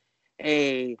be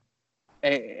a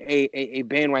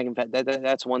bandwagon fan.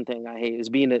 That's one thing I hate is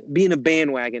being a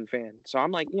bandwagon fan. So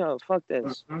I'm like, fuck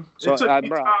this. Mm-hmm. So it took me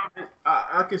time.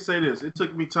 I can say this. It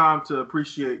took me time to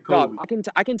appreciate Kobe. Dog,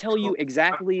 I can tell you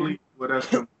exactly where that's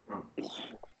coming from.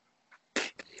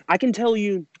 I can tell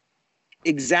you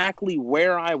exactly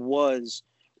where I was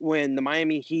when the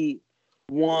Miami Heat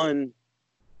won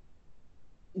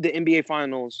the NBA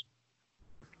Finals.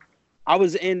 I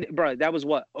was in, bro. That was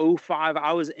what, 2005.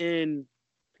 I was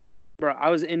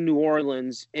in New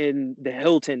Orleans in the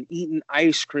Hilton eating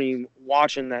ice cream,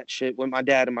 watching that shit with my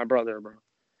dad and my brother, bro.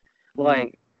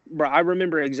 Like, bro, I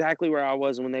remember exactly where I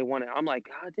was when they won it. I'm like,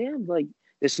 God damn, like,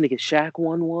 this nigga Shaq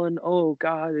won one. Oh,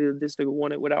 God, this nigga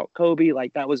won it without Kobe.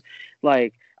 Like, that was,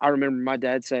 like, I remember my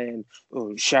dad saying,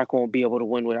 oh, Shaq won't be able to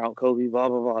win without Kobe, blah,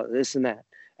 blah, blah, this and that.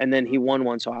 And then he won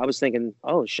one. So I was thinking,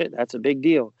 oh, shit, that's a big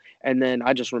deal. And then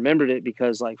I just remembered it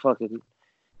because, like, fucking,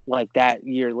 like, that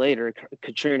year later,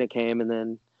 Katrina came. And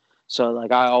then, so,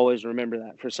 like, I always remember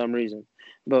that for some reason.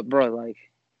 But, bro, like,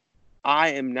 I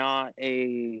am not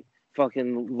a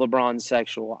fucking LeBron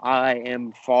sexual.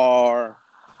 I'm far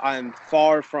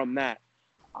from that.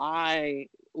 I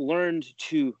learned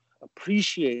to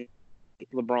appreciate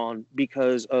LeBron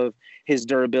because of his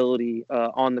durability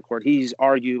on the court. He's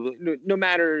arguably, no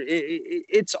matter,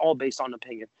 it's all based on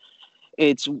opinion.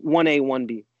 It's 1A,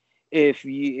 1B.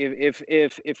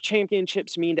 If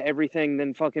championships mean to everything,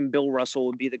 then fucking Bill Russell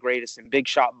would be the greatest and Big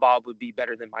Shot Bob would be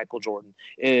better than Michael Jordan.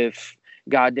 If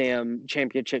goddamn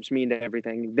championships mean to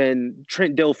everything, then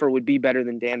Trent Dilfer would be better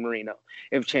than Dan Marino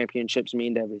if championships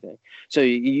mean to everything. So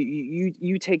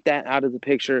you take that out of the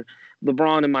picture.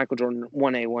 LeBron and Michael Jordan,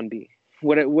 1A, 1B.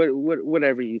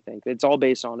 Whatever you think. It's all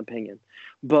based on opinion.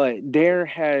 But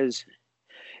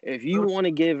if you want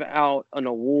to give out an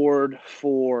award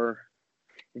for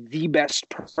the best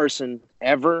person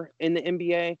ever in the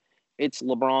NBA, it's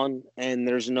LeBron, and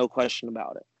there's no question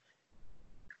about it.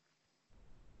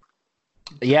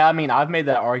 Yeah, I mean, I've made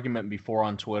that argument before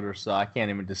on Twitter, so I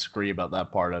can't even disagree about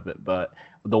that part of it. But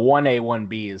the 1A,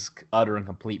 1B is utter and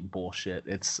complete bullshit.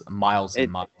 It's miles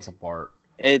and miles apart.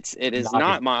 It is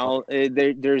not miles.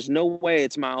 There's no way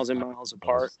it's miles and miles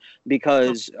apart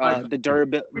because the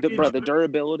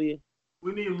durability.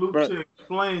 We need Luke to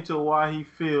explain to why he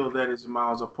feels that it's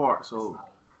miles apart. So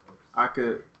I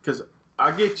could, because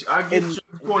I get your point of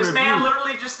view. This man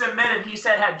literally just admitted he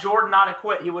said had Jordan not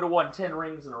quit, he would have won 10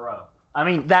 rings in a row. I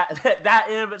mean that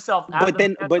in of itself,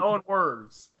 his own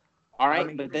words. All right,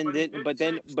 I mean,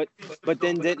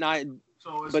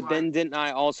 didn't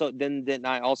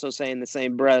I also say in the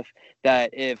same breath that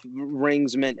if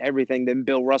rings meant everything, then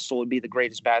Bill Russell would be the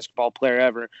greatest basketball player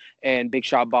ever, and Big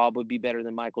Shot Bob would be better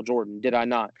than Michael Jordan? Did I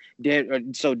not?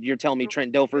 So you're telling me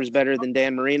Trent Dilfer is better than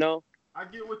Dan Marino? I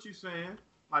get what you're saying.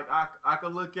 Like I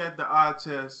could look at the eye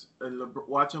test and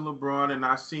watching LeBron, and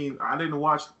I didn't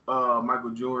watch Michael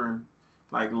Jordan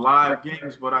like live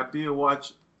games, but I did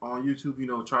watch on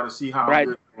YouTube, try to see how good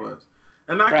it was.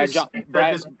 And I can see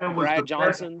that this man was Brad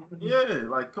Johnson. Best. Yeah,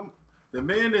 like the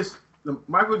man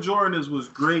Michael Jordan was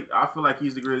great. I feel like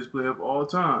he's the greatest player of all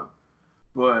time.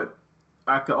 But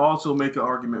I could also make an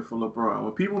argument for LeBron.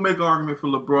 When people make an argument for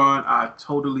LeBron, I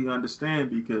totally understand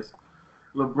because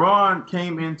LeBron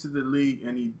came into the league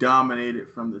and he dominated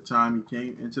from the time he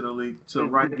came into the league to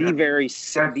the very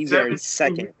second.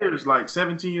 Years, like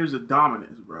 17 years of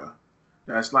dominance, bro.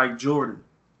 That's like Jordan.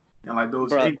 And like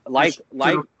those, like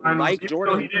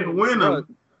Jordan, he didn't win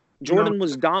them. Jordan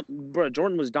was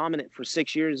dominant for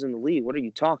 6 years in the league. What are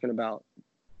you talking about?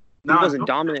 He wasn't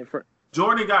dominant for.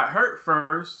 Jordan got hurt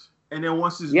first, and then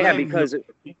once his because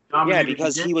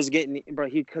he was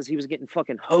getting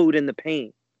fucking hoed in the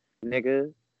paint,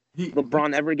 nigga.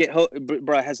 LeBron ever get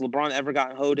bro? Has LeBron ever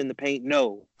gotten hoed in the paint?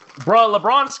 No, bro.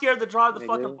 LeBron's scared to drive the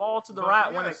fucking ball to the right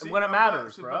when it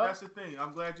matters, bro. That's the thing.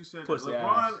 I'm glad you said that.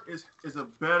 LeBron is a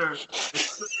better.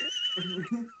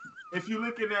 If you're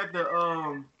looking at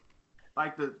the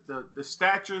the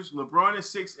statures, LeBron is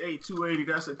 6'8", 280.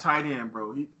 That's a tight end,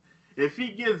 bro. If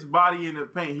he gets body in the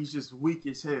paint, he's just weak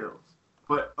as hell.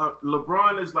 But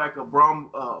LeBron is like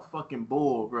a fucking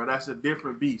bull, bro. That's a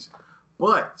different beast.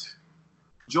 But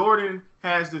Jordan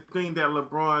has the thing that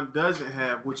LeBron doesn't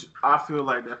have, which I feel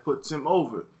like that puts him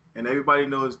over. And everybody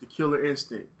knows the killer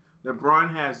instinct.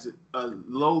 LeBron has a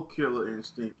low killer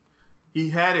instinct. He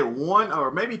had it one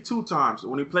or maybe two times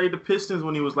when he played the Pistons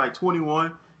when he was like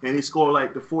 21 and he scored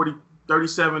like the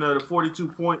 37 of the 42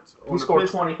 points. He scored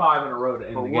 25 in a row in the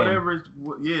game. Whatever.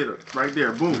 Yeah, right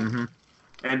there. Boom. Mm-hmm.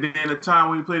 And then the time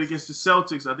when he played against the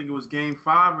Celtics, I think it was Game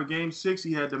 5 or Game 6,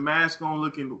 he had the mask on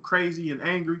looking crazy and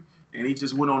angry, and he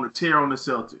just went on a tear on the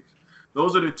Celtics.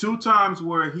 Those are the two times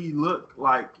where he looked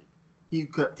like he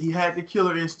had the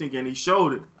killer instinct, and he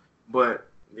showed it, but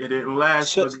it didn't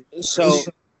last. So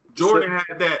Jordan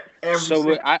had that every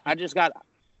So I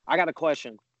got a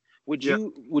question. Would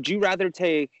you rather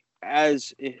take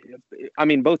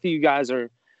both of you guys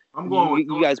are I'm going with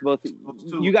you guys both.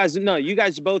 You guys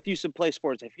both used to play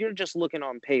sports. If you're just looking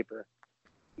on paper,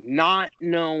 not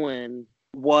knowing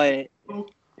who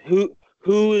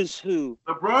is who,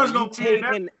 LeBron's gonna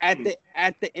taking at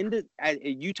the end of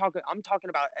I'm talking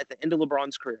about at the end of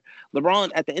LeBron's career.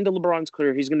 At the end of LeBron's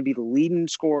career, he's going to be the leading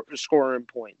scorer in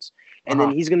points, and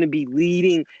then he's going to be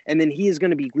leading,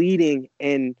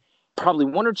 in probably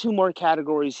one or two more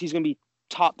categories. He's going to be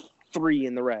top 3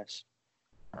 in the rest.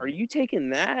 Are you taking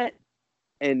that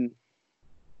and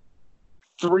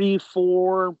 3,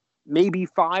 4, maybe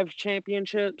 5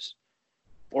 championships?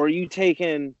 Or are you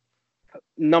taking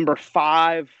number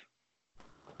 5,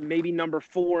 maybe number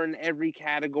 4 in every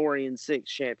category and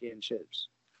 6 championships?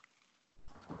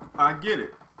 I get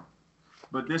it.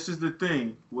 But this is the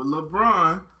thing. With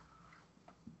LeBron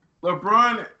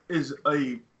is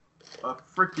a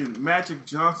freaking Magic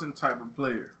Johnson type of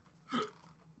player.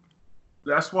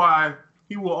 That's why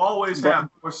he will always have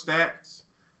more stats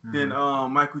than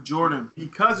Michael Jordan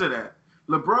because of that.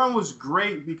 LeBron was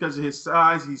great because of his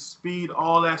size, his speed,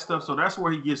 all that stuff. So that's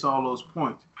where he gets all those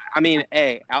points. I mean,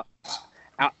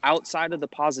 outside of the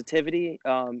positivity,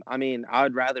 I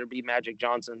would rather be Magic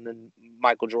Johnson than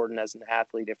Michael Jordan as an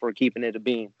athlete if we're keeping it a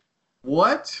bean.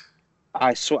 What?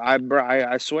 I swear.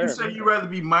 I swear. You say you'd rather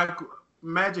be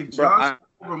Magic Johnson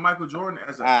over Michael Jordan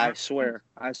as an athlete?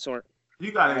 I swear.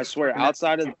 You got. I swear.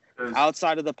 Outside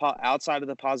of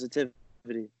the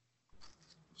positivity.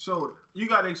 So you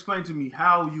got to explain to me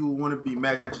how you want to be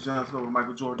Magic Johnson over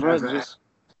Michael Jordan as an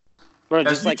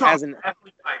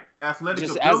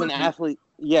athlete.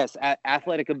 Yes,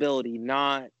 athletic ability,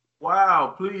 not.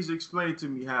 Wow, please explain to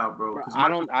me how, bro.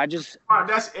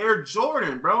 That's Air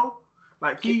Jordan, bro.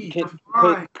 Like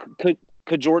could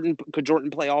Jordan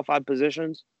play all 5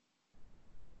 positions?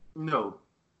 No.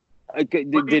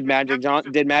 Did Magic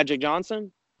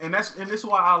Johnson? And this is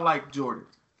why I like Jordan.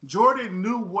 Jordan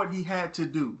knew what he had to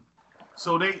do.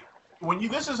 So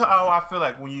this is how I feel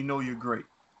like when you know you're great.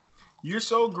 You're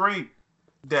so great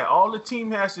that all the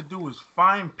team has to do is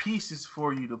find pieces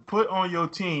for you to put on your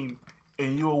team,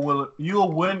 and you'll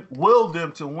will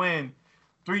them to win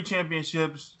 3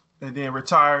 championships and then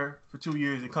retire for 2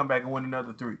 years and come back and win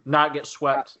another 3. Not get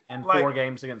swept in 4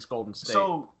 games against Golden State.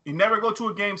 So you never go to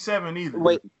a game 7 either.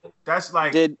 Wait, that's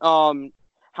like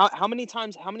how many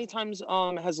times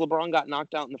has LeBron got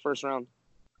knocked out in the first round?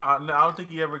 No, I don't think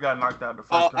he ever got knocked out in the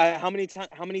first round.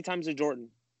 How many times did Jordan?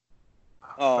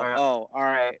 All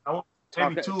right.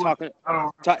 Maybe 2.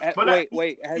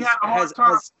 Wait.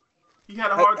 He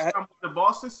had a hard time with the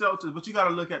Boston Celtics, but you got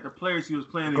to look at the players he was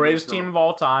playing. Greatest team of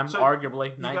all time,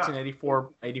 arguably,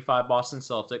 1984-85 Boston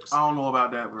Celtics. I don't know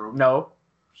about that, bro. No.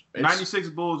 96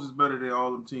 Bulls is better than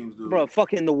all them teams do. Bro,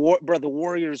 fucking the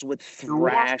Warriors would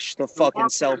thrash the fucking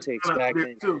Celtics back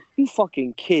then. You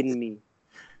fucking kidding me?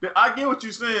 I get what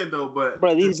you're saying, though, but...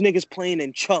 Bro, these niggas playing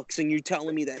in chucks, and you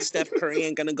telling me that Steph Curry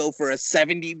ain't gonna go for a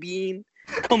 70 bean?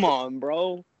 Come on,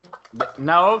 bro.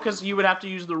 No, because you would have to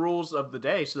use the rules of the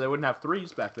day, so they wouldn't have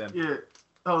threes back then. Yeah.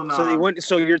 Oh no.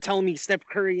 So you're telling me Steph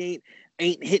Curry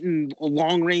ain't hitting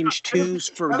long range 2s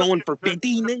for going for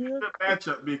 50, nigga?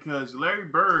 Matchup because Larry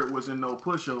Bird was in no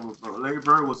pushover, bro. Larry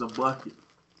Bird was a bucket.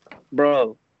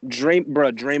 Bro,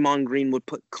 Draymond Green would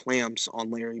put clamps on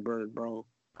Larry Bird, bro.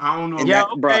 I don't know.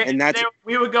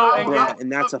 We would go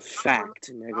and that's a fact,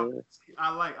 nigga. I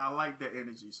like that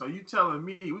energy. So you telling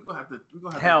me we gonna have to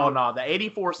Hell no, the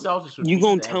 84 Celtics would you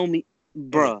gonna tell me,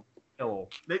 bro? You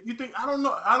think I don't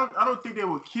know? I don't think they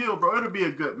would kill, bro. It'll be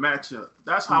a good matchup.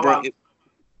 That's how it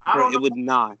would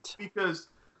not because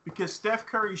Steph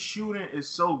Curry's shooting is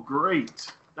so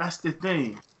great. That's the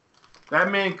thing. That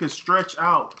man could stretch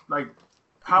out. Like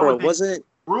how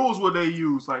rules would they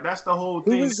use? Like that's the whole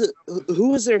thing. Who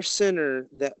was their center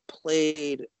that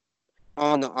played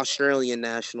on the Australian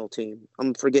national team?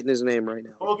 I'm forgetting his name right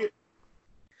now. Bogut.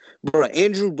 Bro,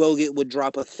 Andrew Bogut would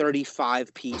drop a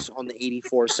 35 piece on the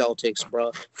 84 Celtics,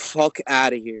 bro. Fuck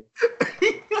out of here.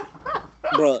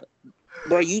 Bro,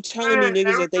 you telling me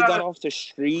niggas that they got off the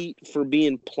street for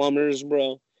being plumbers,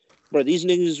 bro? Bro, these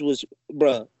niggas was,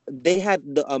 bro. they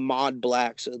had the Ahmad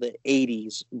Blacks of the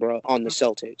 80s, bro, on the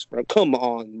Celtics, bro. Come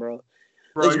on, bro.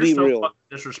 Bro, Let's you're be so real. fucking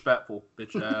disrespectful,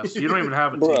 bitch ass. You don't even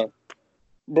have a Bro. team.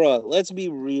 Bro, let's be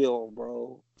real,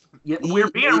 bro. Yeah, we're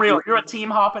being real. You're a team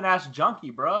hopping ass junkie,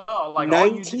 bro. Like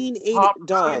 1980,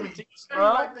 dog.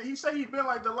 He said he's been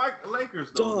like the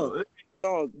Lakers, though.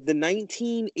 Dog, the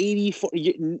 1984,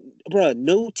 bro.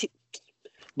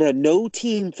 No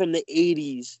team from the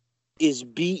 80s is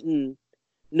beaten.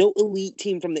 No elite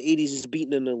team from the 80s is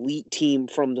beating an elite team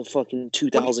from the fucking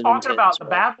 2010s. What are you talking about? The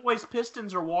Bad Boys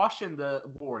Pistons are washing the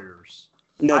Warriors.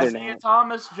 No, they're Isaiah not.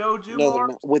 Thomas, Joe Dumars. No, they're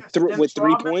not. With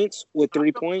 3 points, with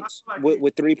 3 points,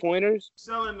 with 3-pointers.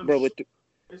 Selling them, bro.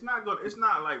 It's not good. It's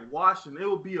not like washing. It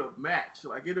will be a match.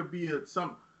 Like it'll be It's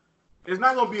not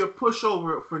gonna be a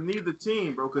pushover for neither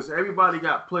team, bro. Because everybody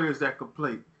got players that can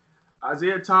play.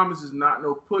 Isaiah Thomas is not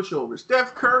no pushover.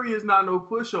 Steph Curry is not no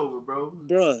pushover, bro.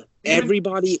 Bruh,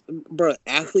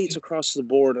 athletes across the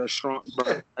board are strong,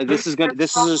 bro. This is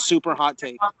a super hot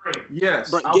take. Yes,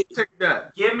 bro, I'll take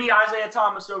that. Give me Isaiah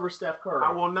Thomas over Steph Curry.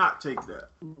 I will not take that.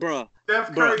 Bruh.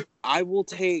 Steph Curry. I will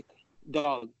take,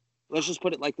 dog, let's just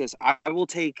put it like this. I will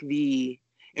take and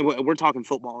we're talking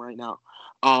football right now.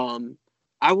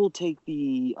 I will take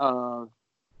the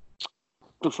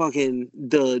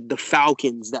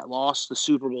Falcons that lost the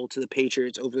Super Bowl to the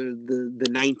Patriots over the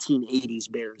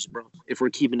 1980s Bears, bro. If we're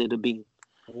keeping it a beam.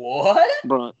 What?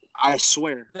 Bro, I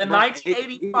swear. The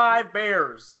 1985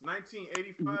 Bears.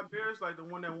 1985 Bears, like the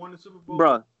one that won the Super Bowl?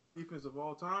 Bro. Defense of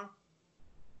all time?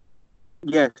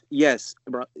 Yes,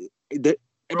 bro.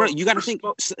 Bro, you got to think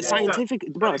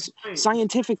scientifically, bro.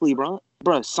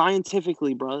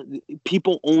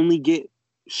 People only get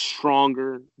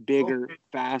stronger, bigger,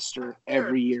 faster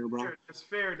every year, bro. That's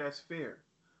fair.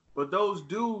 But those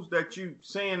dudes that you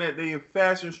saying that they are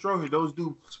faster and stronger, those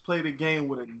dudes play the game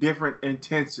with a different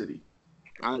intensity.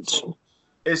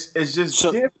 It's just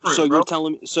different. So bro. you're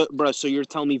telling me, so you're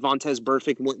telling me Vontaze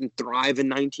Burfict wouldn't thrive in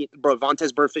Vontaze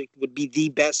Burfict would be the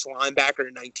best linebacker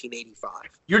in 1985.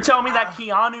 You're telling me that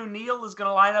Keanu Neal is going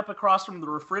to line up across from the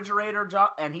refrigerator,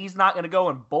 and he's not going to go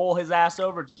and bowl his ass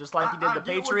over just like he did the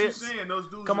Patriots? What you're saying. Those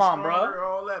dudes Come are on, bro.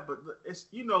 all that, but it's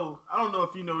I don't know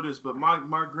if you know this, but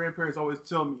my grandparents always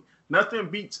tell me nothing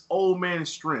beats old man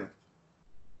strength.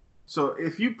 So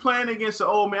if you playing against an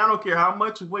old man, I don't care how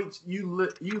much weight you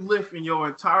lift in your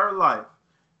entire life.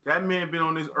 That man been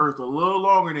on this earth a little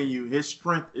longer than you. His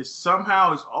strength is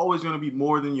always going to be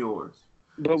more than yours.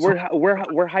 But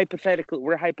we're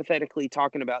hypothetically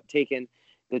talking about taking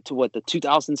the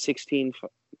 2016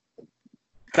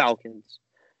 Falcons,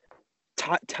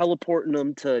 teleporting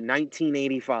them to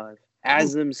 1985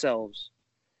 as themselves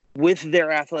with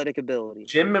their athletic ability.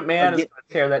 Jim McMahon is going to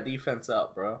tear that defense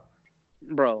up, bro.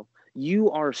 Bro,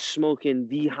 you are smoking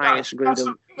the highest grade of.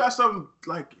 You got something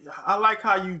like I like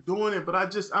how you doing it, but I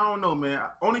don't know, man.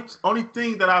 Only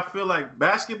thing that I feel like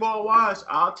basketball wise,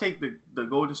 I'll take the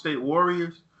Golden State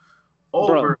Warriors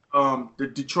over the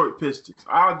Detroit Pistons.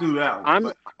 I'll do that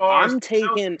one. I'm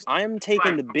taking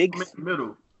the big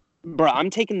middle. Bro, I'm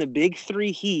taking the big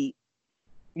three Heat.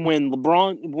 I'm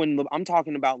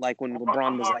talking about like when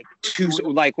LeBron was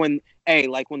when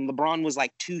LeBron was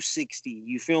like 260,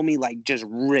 you feel me? Like just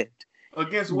ripped.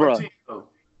 Against what team though?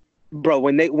 Bro,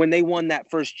 when they won that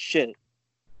first shit.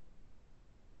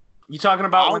 You talking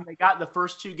about when they got the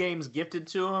first 2 games gifted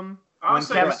to them? When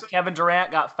Kevin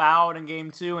Durant got fouled in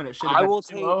game 2 and it should have been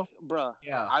 2-0?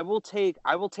 Yeah. I will take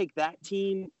that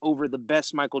team over the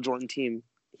best Michael Jordan team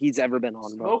he's ever been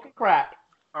on, bro. Smoking crack.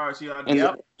 All right, see, I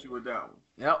get you with that one.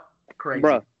 Yep, crazy,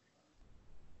 bro.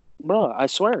 I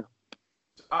swear,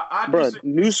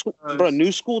 new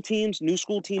school teams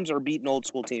are beating old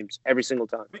school teams every single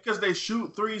time because they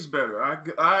shoot threes better.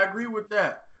 I agree with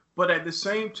that, but at the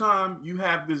same time, you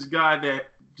have this guy that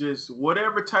just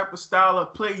whatever type of style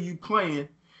of play you playing,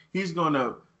 he's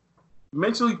gonna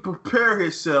mentally prepare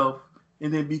himself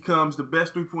and then becomes the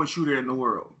best 3-point shooter in the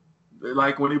world.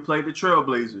 Like when he played the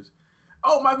Trailblazers.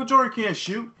 Oh, Michael Jordan can't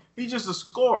shoot. He's just a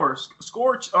scorer.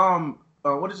 Scoring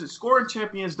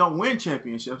champions don't win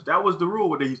championships. That was the rule,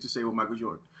 what they used to say with Michael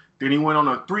Jordan. Then he went on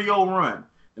a 3-0 run.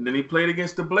 And then he played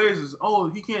against the Blazers. Oh,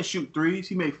 he can't shoot threes.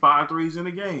 He made 5 threes in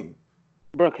a game.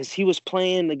 Bro, because he was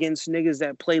playing against niggas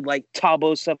that played like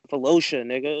Thabo Sefolosha,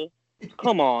 nigga.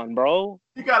 Come on, bro.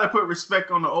 You got to put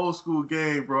respect on the old school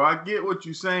game, bro. I get what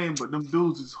you're saying, but them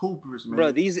dudes is hoopers, man.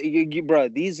 Bro, these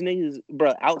niggas,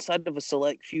 bro, outside of a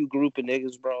select few group of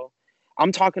niggas, bro,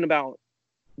 I'm talking about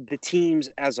the teams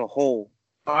as a whole.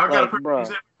 Oh, I got a perfect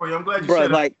example for you. I'm glad you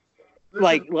said that.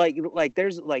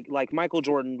 there's like Michael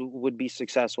Jordan would be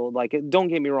successful. Like, don't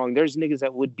get me wrong, there's niggas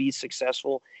that would be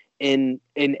successful in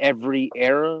every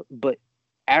era, but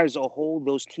as a whole,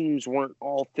 those teams weren't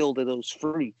all filled with those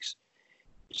freaks.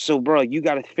 So, bro, you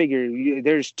got to figure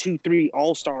there's 2-3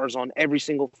 all-stars on every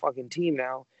single fucking team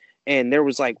now. And there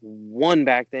was like one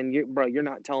back then. You're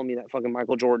not telling me that fucking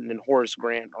Michael Jordan and Horace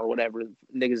Grant or whatever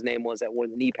nigga's name was that wore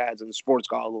the knee pads and the sports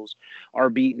goggles are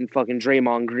beating fucking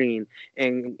Draymond Green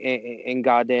and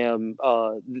goddamn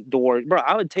the Warriors. Bro,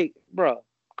 I would take, bro,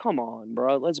 come on,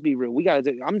 bro. Let's be real.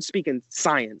 I'm speaking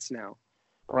science now.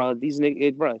 Bro, these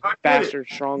niggas, bro, faster,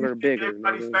 stronger, bigger.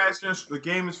 Everybody's faster. The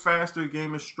game is faster. The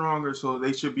game is stronger, so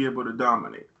they should be able to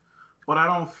dominate. But I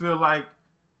don't feel like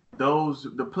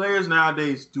the players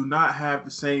nowadays do not have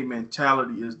the same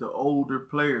mentality as the older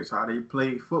players, how they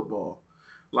play football.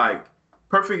 Like,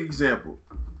 perfect example.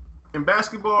 In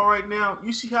basketball right now,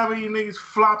 you see how many niggas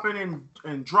flopping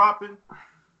and dropping?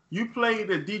 You play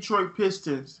the Detroit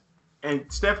Pistons, and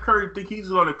Steph Curry think he's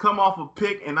going to come off a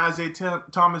pick and Isaiah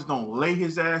Thomas don't lay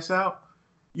his ass out?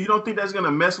 You don't think that's going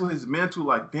to mess with his mental?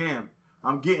 Like, damn,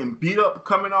 I'm getting beat up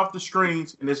coming off the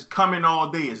screens, and it's coming all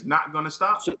day. It's not going to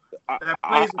stop. So,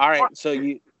 all right, so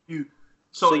you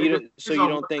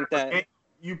don't think that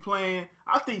you playing?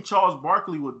 I think Charles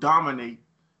Barkley would dominate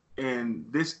in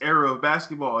this era of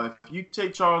basketball. If you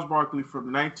take Charles Barkley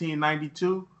from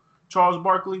 1992, Charles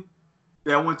Barkley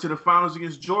that went to the finals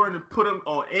against Jordan, and put him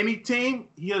on any team,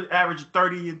 he'll average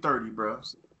 30 and 30, bro.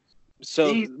 So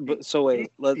you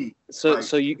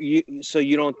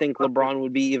don't think LeBron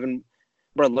would be even,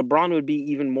 bro? LeBron would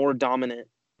be even more dominant.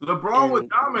 LeBron would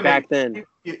dominate back then.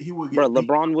 He would get bro. beat.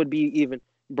 LeBron would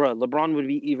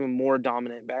be even more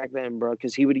dominant back then, bro,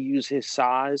 because he would use his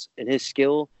size and his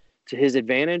skill to his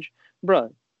advantage,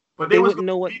 bro. But they wouldn't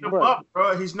know what, bro.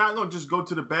 He's not gonna just go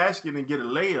to the basket and get a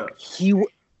layup.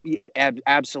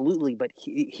 Absolutely, but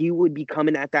he would be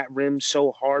coming at that rim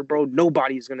so hard, bro.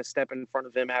 Nobody's gonna step in front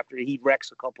of him after he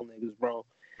wrecks a couple niggas, bro.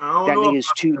 That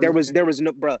nigga's too. There was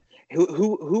no, bro.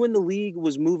 Who in the league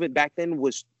was moving back then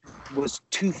was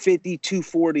 250,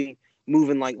 240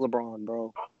 moving like LeBron,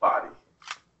 bro. Nobody.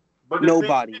 But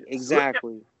nobody,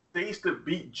 exactly. They used to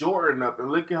beat Jordan up, and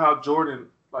look at how Jordan,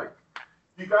 like,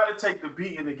 you got to take the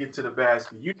beating to get to the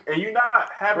basket. You're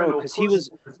not having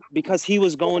because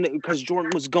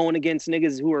Jordan was going against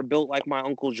niggas who are built like my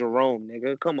Uncle Jerome,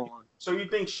 nigga. Come on. So you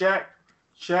think Shaq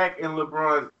and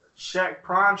LeBron,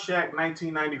 prime Shaq,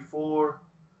 1994,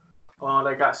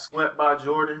 they got swept by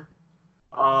Jordan.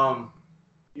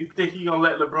 You think he gonna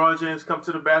let LeBron James come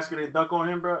to the basket and dunk on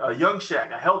him, bro? A young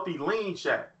Shaq, a healthy, lean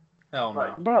Shaq. Hell no,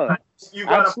 like, bro. You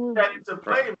gotta put that into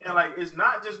play, man. Like, it's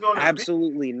not just gonna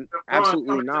absolutely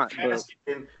not. But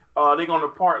and they're gonna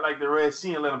part like the Red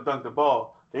Sea and let him dunk the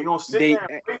ball. They're gonna sit there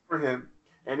and wait for him,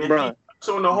 and if he's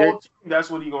showing the whole team, that's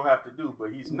what he's gonna have to do.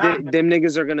 But he's not. Them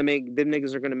niggas are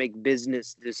gonna make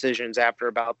business decisions after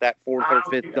about that fourth or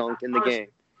fifth dunk in the game.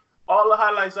 All the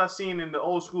highlights I've seen in the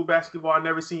old school basketball, I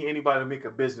never seen anybody make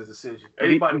a business decision.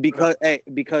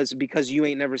 Because you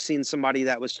ain't never seen somebody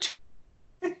that was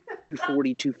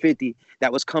 240, 250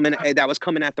 that was coming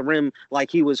at the rim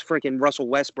like he was freaking Russell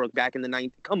Westbrook back in the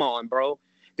 90s. Come on, bro.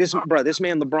 This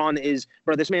man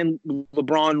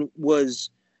LeBron was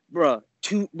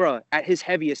at his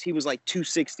heaviest he was like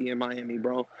 260 in Miami,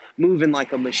 bro, moving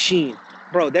like a machine,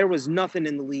 bro. There was nothing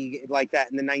in the league like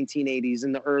that in the 1980s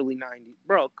and the early 90s,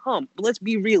 bro. Let's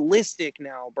be realistic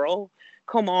now, bro.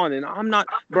 Come on, and I'm not,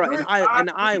 bro.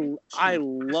 I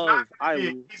love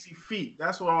easy feat.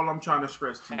 That's all I'm trying to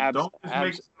stress to you. Don't just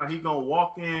make it like he gonna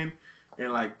walk in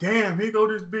and like, damn, here go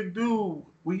this big dude.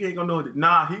 We ain't gonna know that.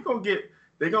 Nah, he gonna get.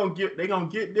 They gonna get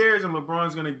theirs, and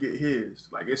LeBron's gonna get his.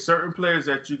 Like, it's certain players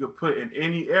that you could put in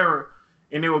any era,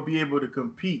 and they will be able to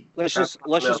compete. Let's just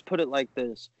put it like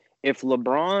this: if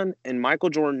LeBron and Michael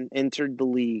Jordan entered the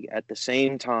league at the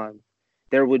same time,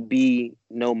 there would be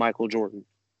no Michael Jordan.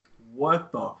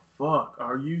 What the fuck?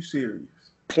 Are you serious?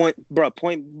 Point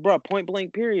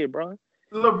blank period, bro.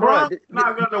 LeBron's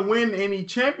not gonna win any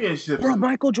championships. Bro,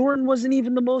 Michael Jordan wasn't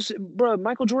even the most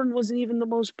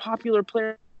popular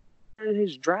player in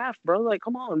his draft, bro. Like,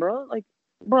 come on, bro. Like,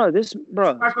 bro.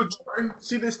 Michael Jordan.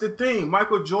 See, this the thing.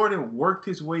 Michael Jordan worked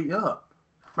his way up.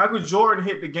 Michael Jordan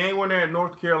hit the game winner at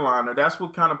North Carolina. That's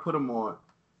what kind of put him on.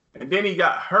 And then he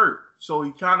got hurt, so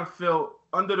he kind of fell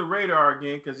under the radar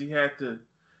again because he had to.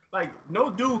 Like, no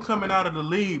dude coming out of the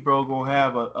league, bro, gonna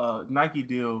have a Nike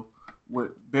deal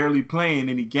with barely playing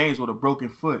any games with a broken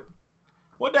foot.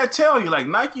 What'd that tell you? Like,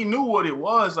 Nike knew what it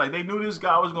was. Like, they knew this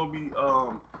guy was gonna be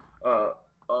a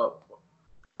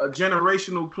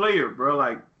generational player, bro.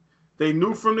 Like, They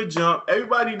knew from the jump.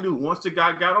 Everybody knew once the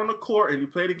guy got on the court and he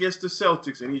played against the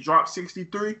Celtics and he dropped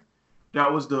 63,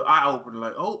 that was the eye opener.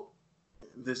 Like, oh,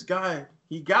 this guy,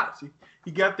 he got the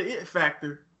it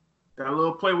factor. That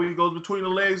little play where he goes between the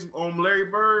legs on Larry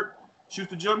Bird, shoots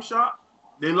the jump shot.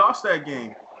 They lost that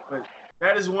game. But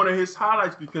that is one of his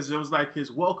highlights because it was like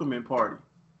his welcoming party.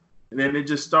 And then it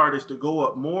just started to go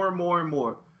up more and more and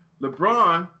more.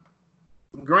 LeBron,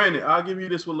 granted, I'll give you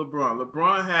this with LeBron.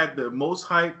 LeBron had the most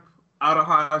hype out of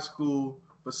high school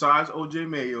besides O.J.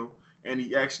 Mayo, and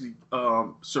he actually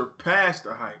surpassed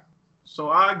the hype.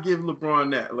 So I give LeBron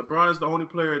that. LeBron is the only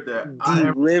player that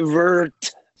delivered.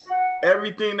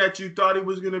 Everything that you thought he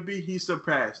was going to be, he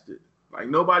surpassed it. Like,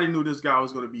 nobody knew this guy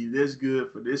was going to be this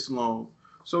good for this long.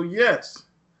 So, yes.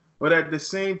 But at the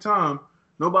same time,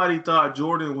 nobody thought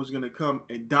Jordan was going to come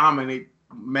and dominate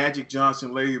Magic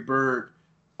Johnson, Larry Bird.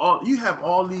 You have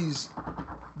all these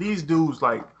dudes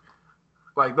like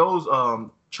those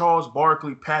Charles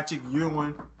Barkley, Patrick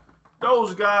Ewing.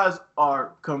 Those guys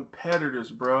are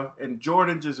competitors, bro. And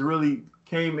Jordan just really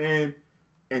came in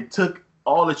and took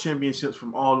all the championships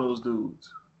from all those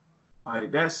dudes.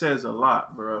 Like, that says a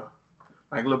lot, bro.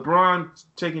 Like, LeBron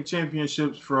taking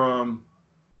championships from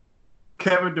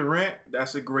Kevin Durant,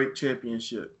 that's a great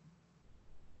championship.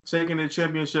 Taking the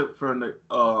championship from the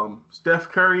Steph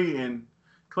Curry and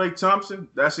Klay Thompson,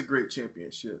 that's a great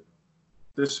championship.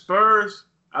 The Spurs,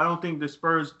 I don't think the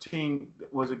Spurs team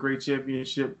was a great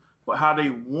championship, but how they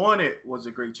won it was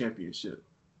a great championship.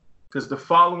 Because the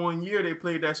following year, they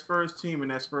played that Spurs team,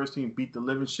 and that Spurs team beat the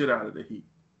living shit out of the Heat.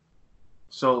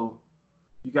 So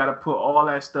you got to put all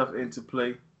that stuff into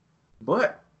play.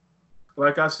 But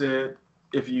like I said,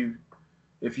 if you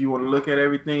want to look at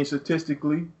everything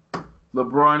statistically,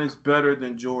 LeBron is better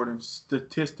than Jordan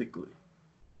statistically.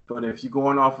 But if you're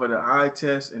going off of the eye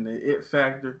test and the it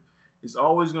factor, it's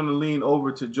always going to lean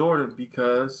over to Jordan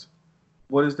because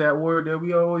what is that word that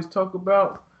we always talk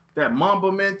about? That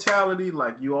Mamba mentality,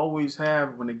 like you always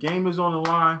have when the game is on the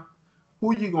line.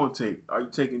 Who are you going to take? Are you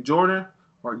taking Jordan?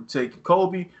 Or are you taking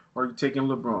Kobe? Or are you taking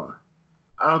LeBron?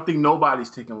 I don't think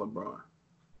nobody's taking LeBron.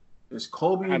 It's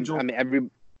Kobe and Jordan.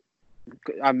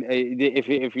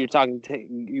 If you're talking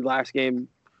last game,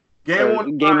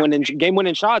 game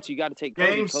winning shots, you got to take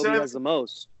Kobe. Kobe has the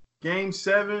most. Game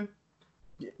 7,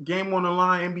 game on the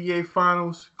line, NBA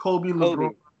Finals,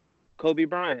 LeBron. Kobe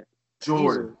Bryant.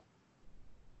 Jordan.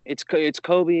 Easily. It's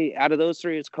Kobe. Out of those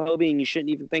three, it's Kobe, and you shouldn't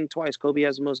even think twice. Kobe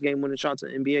has the most game-winning shots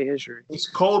in NBA history. It's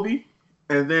Kobe,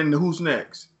 and then who's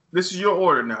next? This is your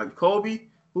order now. Kobe,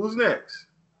 who's next?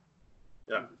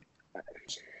 Yeah.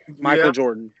 Michael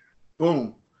Jordan.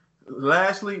 Boom.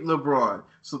 Lastly, LeBron.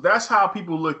 So that's how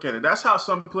people look at it. That's how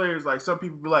some players, like some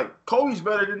people be like, Kobe's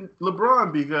better than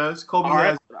LeBron because Kobe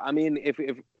has. I mean, if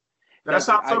that's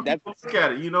how some people look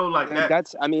at it, you know, like that.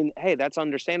 That's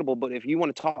understandable. But if you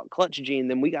want to talk clutch gene,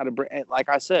 then we got to, like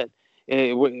I said,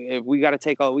 if we got to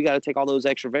take all those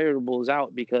extra variables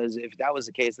out because if that was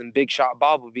the case, then Big Shot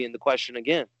Bob would be in the question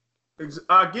again.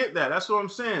 I get that. That's what I'm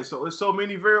saying. So it's so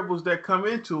many variables that come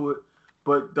into it,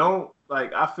 but don't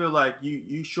like. I feel like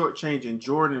you shortchanging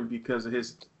Jordan because of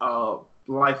his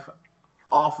life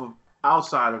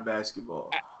outside of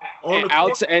basketball.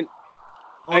 That's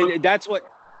what.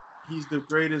 He's the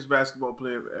greatest basketball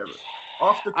player ever.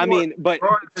 Off the court,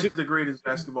 is the greatest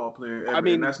basketball player ever.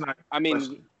 And that's not. That's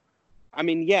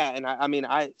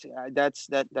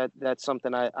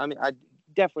something. I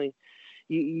definitely.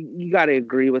 You got to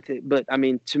agree with it, but I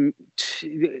mean,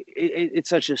 it's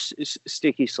such a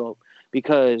sticky slope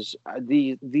because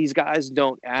these guys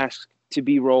don't ask to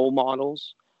be role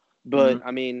models, but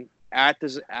I mean, at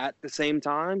the same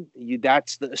time,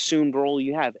 that's the assumed role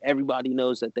you have. Everybody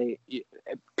knows that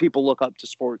people look up to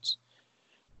sports,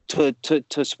 to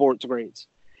sports greats,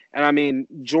 and I mean,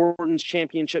 Jordan's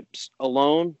championships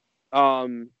alone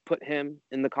put him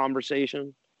in the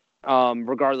conversation,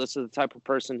 regardless of the type of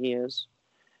person he is.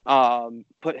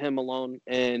 Put him alone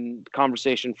in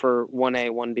conversation for 1A,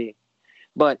 1B.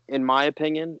 But in my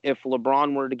opinion, if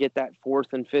LeBron were to get that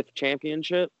 4th and 5th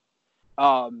championship,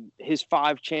 his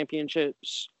 5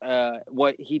 championships,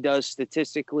 what he does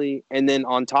statistically, and then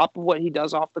on top of what he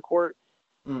does off the court,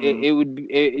 it would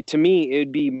be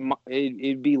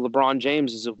LeBron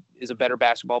James is a better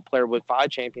basketball player with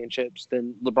 5 championships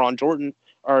than LeBron Jordan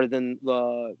or than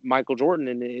Michael Jordan,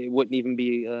 and it wouldn't even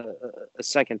be a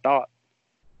second thought.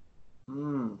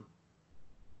 Whew.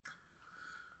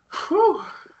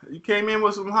 You came in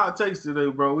with some hot takes today,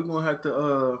 bro. We're gonna have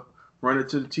to run it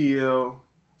to the TL,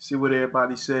 see what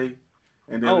everybody say,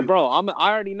 and then I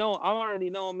already know I'm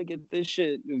gonna get this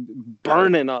shit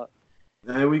burning up.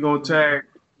 And then we're gonna tag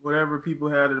whatever people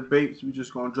had the debates, we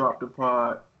just gonna drop the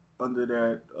pod under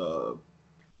that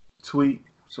tweet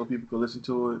so people can listen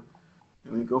to it,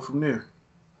 and we go from there.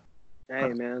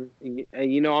 Hey man,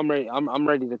 you know I'm ready. I'm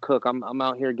ready to cook. I'm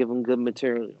out here giving good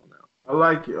material now. I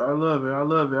like it. I love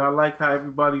it. I like how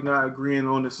everybody not agreeing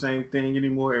on the same thing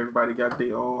anymore. Everybody got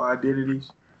their own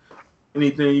identities.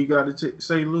 Anything you got to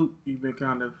say, Luke? You've been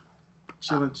kind of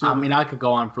chilling. I mean, I could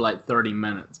go on for like 30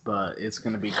 minutes, but it's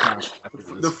gonna be kind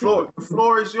of the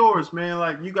floor is yours, man.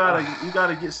 Like you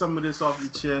gotta get some of this off your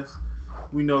chest.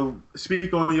 We know,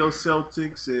 speak on your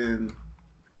Celtics and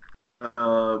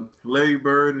Larry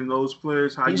Bird and those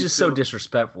players. He's just so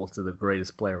disrespectful to the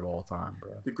greatest player of all time,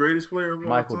 bro. The greatest player of all time?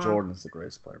 Michael Jordan's the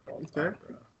greatest player of all time,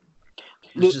 bro.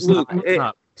 Luke,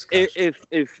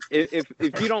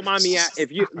 if you don't mind me,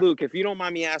 if you don't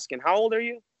mind me asking, how old are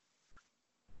you?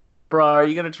 Bro, are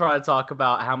you gonna try to talk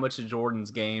about how much of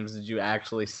Jordan's games did you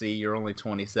actually see? You're only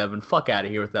 27. Fuck out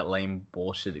of here with that lame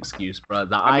bullshit excuse, bro.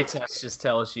 The eye test just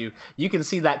tells you can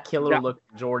see that killer look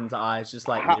in Jordan's eyes, just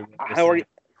like how are you?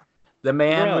 The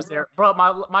man was there, bro.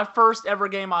 My first ever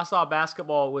game I saw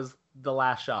basketball was The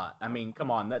Last Shot. I mean,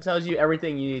 come on, that tells you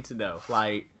everything you need to know.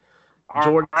 Like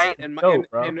Jordan, right? In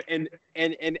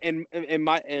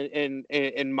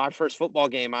my first football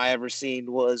game I ever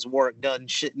seen was Warwick Dunn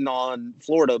shitting on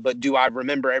Florida. But do I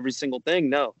remember every single thing?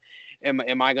 No.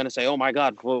 Am I going to say, oh my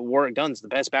God, Warwick Dunn's the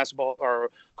best basketball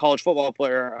or college football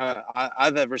player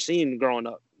I've ever seen growing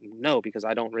up? No, because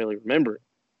I don't really remember it.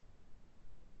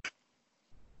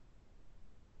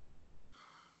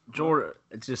 Jordan,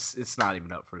 it's not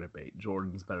even up for debate.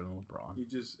 Jordan's better than LeBron.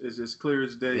 It's as clear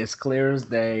as day. It's clear as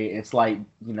day. It's like,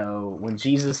 when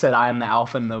Jesus said, I am the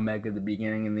Alpha and the Omega, the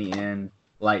beginning and the end,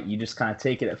 like, you just kind of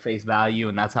take it at face value,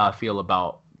 and that's how I feel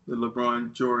about the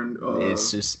LeBron Jordan.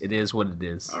 It is what it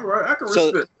is. All right, I can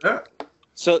respect that.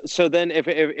 So then if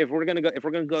we're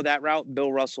gonna go that route,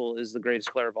 Bill Russell is the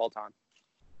greatest player of all time.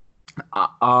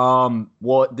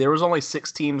 Well, there was only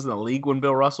 6 teams in the league when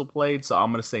Bill Russell played, so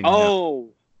I'm gonna say no.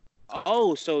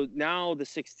 Oh, so now the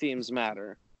 6 teams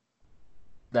matter.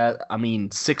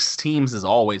 6 teams has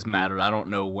always mattered. I don't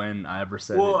know when I ever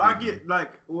said. Well, I get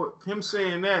him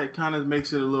saying that. It kind of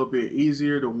makes it a little bit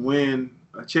easier to win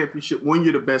a championship when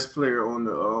you're the best player on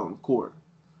the court,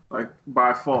 like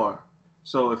by far.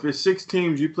 So if it's 6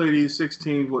 teams, you play these 6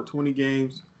 teams, 20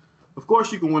 games. Of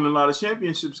course, you can win a lot of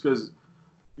championships because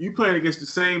you playing against the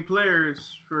same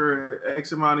players for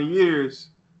X amount of years.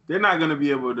 They're not going to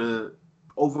be able to,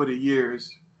 over the years,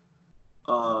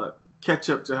 catch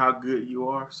up to how good you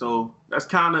are. So that's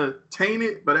kind of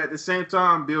tainted, but at the same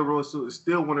time, Bill Russell is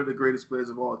still one of the greatest players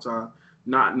of all time,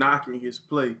 not knocking his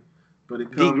play. But the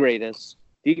greatest.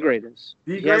 He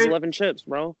has 11 chips,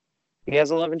 bro. He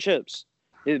has 11 chips.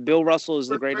 Bill Russell is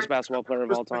the greatest basketball player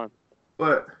of all time.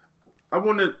 But I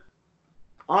want to,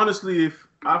 honestly,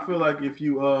 I feel like if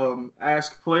you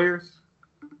ask players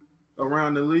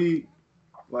around the league,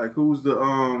 like who's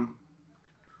the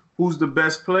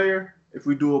best player, if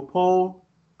we do a poll,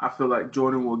 I feel like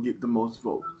Jordan will get the most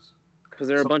votes. Because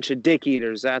they're a bunch of dick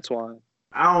eaters, that's why.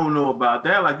 I don't know about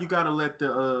that. Like, you got to let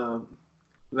the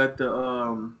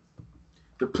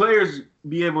players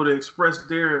be able to express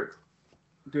their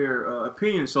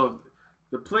opinion. So if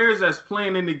the players that's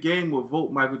playing in the game will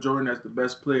vote Michael Jordan as the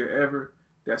best player ever,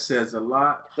 that says a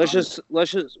lot. Let's just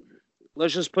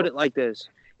put it like this.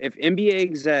 If NBA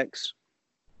execs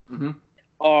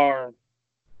are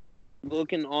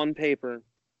looking on paper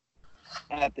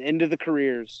at the end of the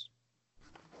careers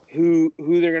who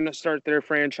they're going to start their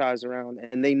franchise around,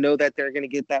 and they know that they're going to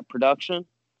get that production,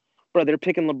 bro, they're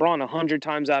picking LeBron 100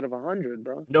 times out of 100,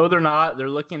 bro. No, they're not. They're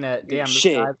looking at, damn, this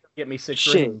guy's going to get me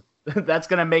 6 rings. That's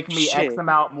going to make me X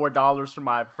amount more dollars for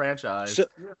my franchise.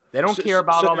 They don't care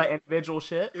about all that individual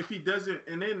shit. If he doesn't,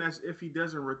 and then that's if he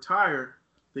doesn't retire,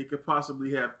 they could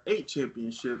possibly have 8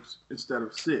 championships instead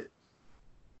of 6.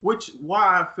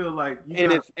 Why I feel like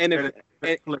if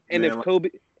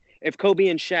Kobe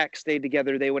and Shaq stayed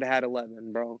together, they would have had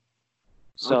 11, bro.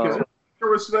 So okay. I can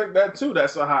respect that too.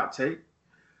 That's a hot take.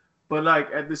 But like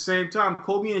at the same time,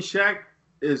 Kobe and Shaq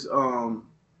is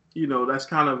that's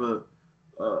kind of a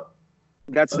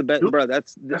that's the best, bro.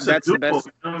 That's the best. You know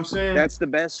what I'm saying? That's the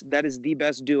best. That is the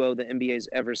best duo the NBA's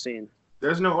ever seen.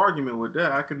 There's no argument with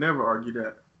that. I could never argue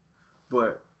that.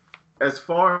 But as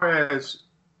far as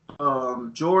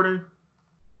Jordan,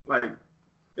 like,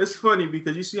 it's funny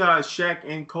because you see how Shaq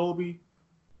and Kobe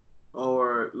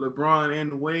or LeBron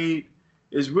and Wade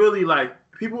is really like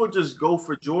people would just go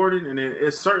for Jordan, and then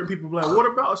it's certain people like,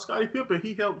 what about Scottie Pippen?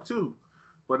 He helped too.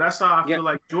 But that's how I feel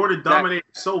like Jordan dominated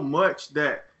so much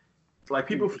that Like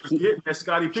people forget that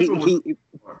Scottie Pippen was.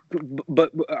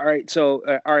 But all right, so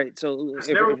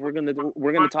if we're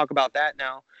gonna talk about that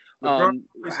now.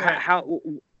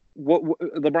 What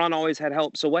LeBron always had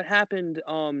help. So what happened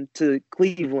to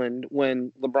Cleveland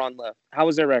when LeBron left? How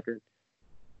was their record?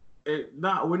 We're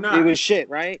not. It was shit,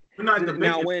 right? We're not debating.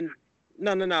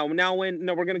 Now when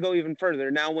we're gonna go even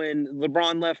further. Now when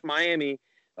LeBron left Miami,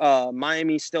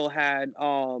 Miami still had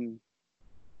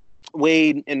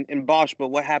Wade and Bosch, but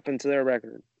what happened to their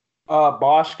record?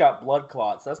 Bosch got blood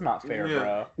clots. That's not fair,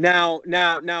 bro. Now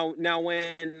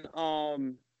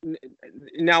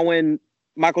when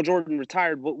Michael Jordan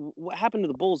retired, what happened to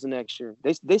the Bulls the next year?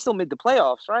 They still made the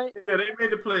playoffs, right? Yeah, they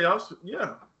made the playoffs.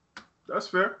 Yeah, that's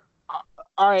fair.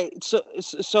 All right, so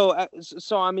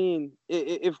I mean,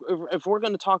 if we're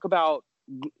going to talk about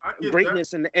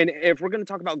greatness and if we're going to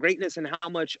talk about greatness and how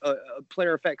much a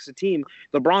player affects a team,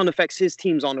 LeBron affects his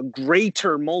teams on a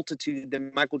greater multitude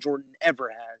than Michael Jordan ever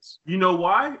has. You know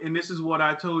why? And this is what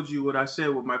I told you, what I said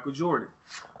with Michael Jordan.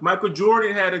 Michael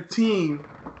Jordan had a team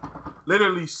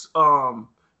literally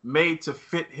made to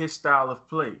fit his style of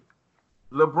play.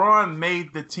 LeBron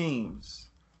made the teams.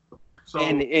 So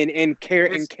and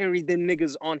carried them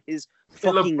niggas on his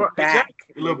fucking back.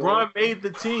 Exactly. LeBron made the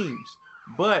teams,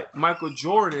 but Michael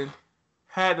Jordan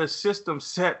had a system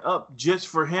set up just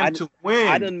for him to win.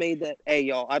 I done made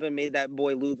that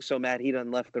boy Luke so mad he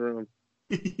done left the room.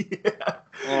 Yeah.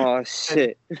 Oh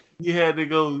shit. He had to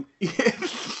go. He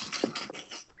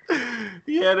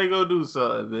had to go do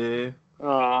something, man.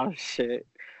 Oh shit.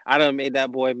 I done made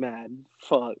that boy mad.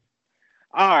 Fuck.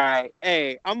 All right,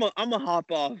 hey, I'm a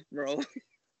hop off, bro. All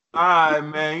right,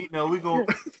 man. You know we gonna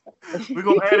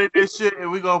edit this shit and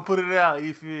we gonna put it out.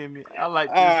 You feel me? I like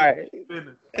this. All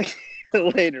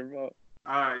right. Later, bro.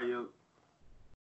 All right, yo.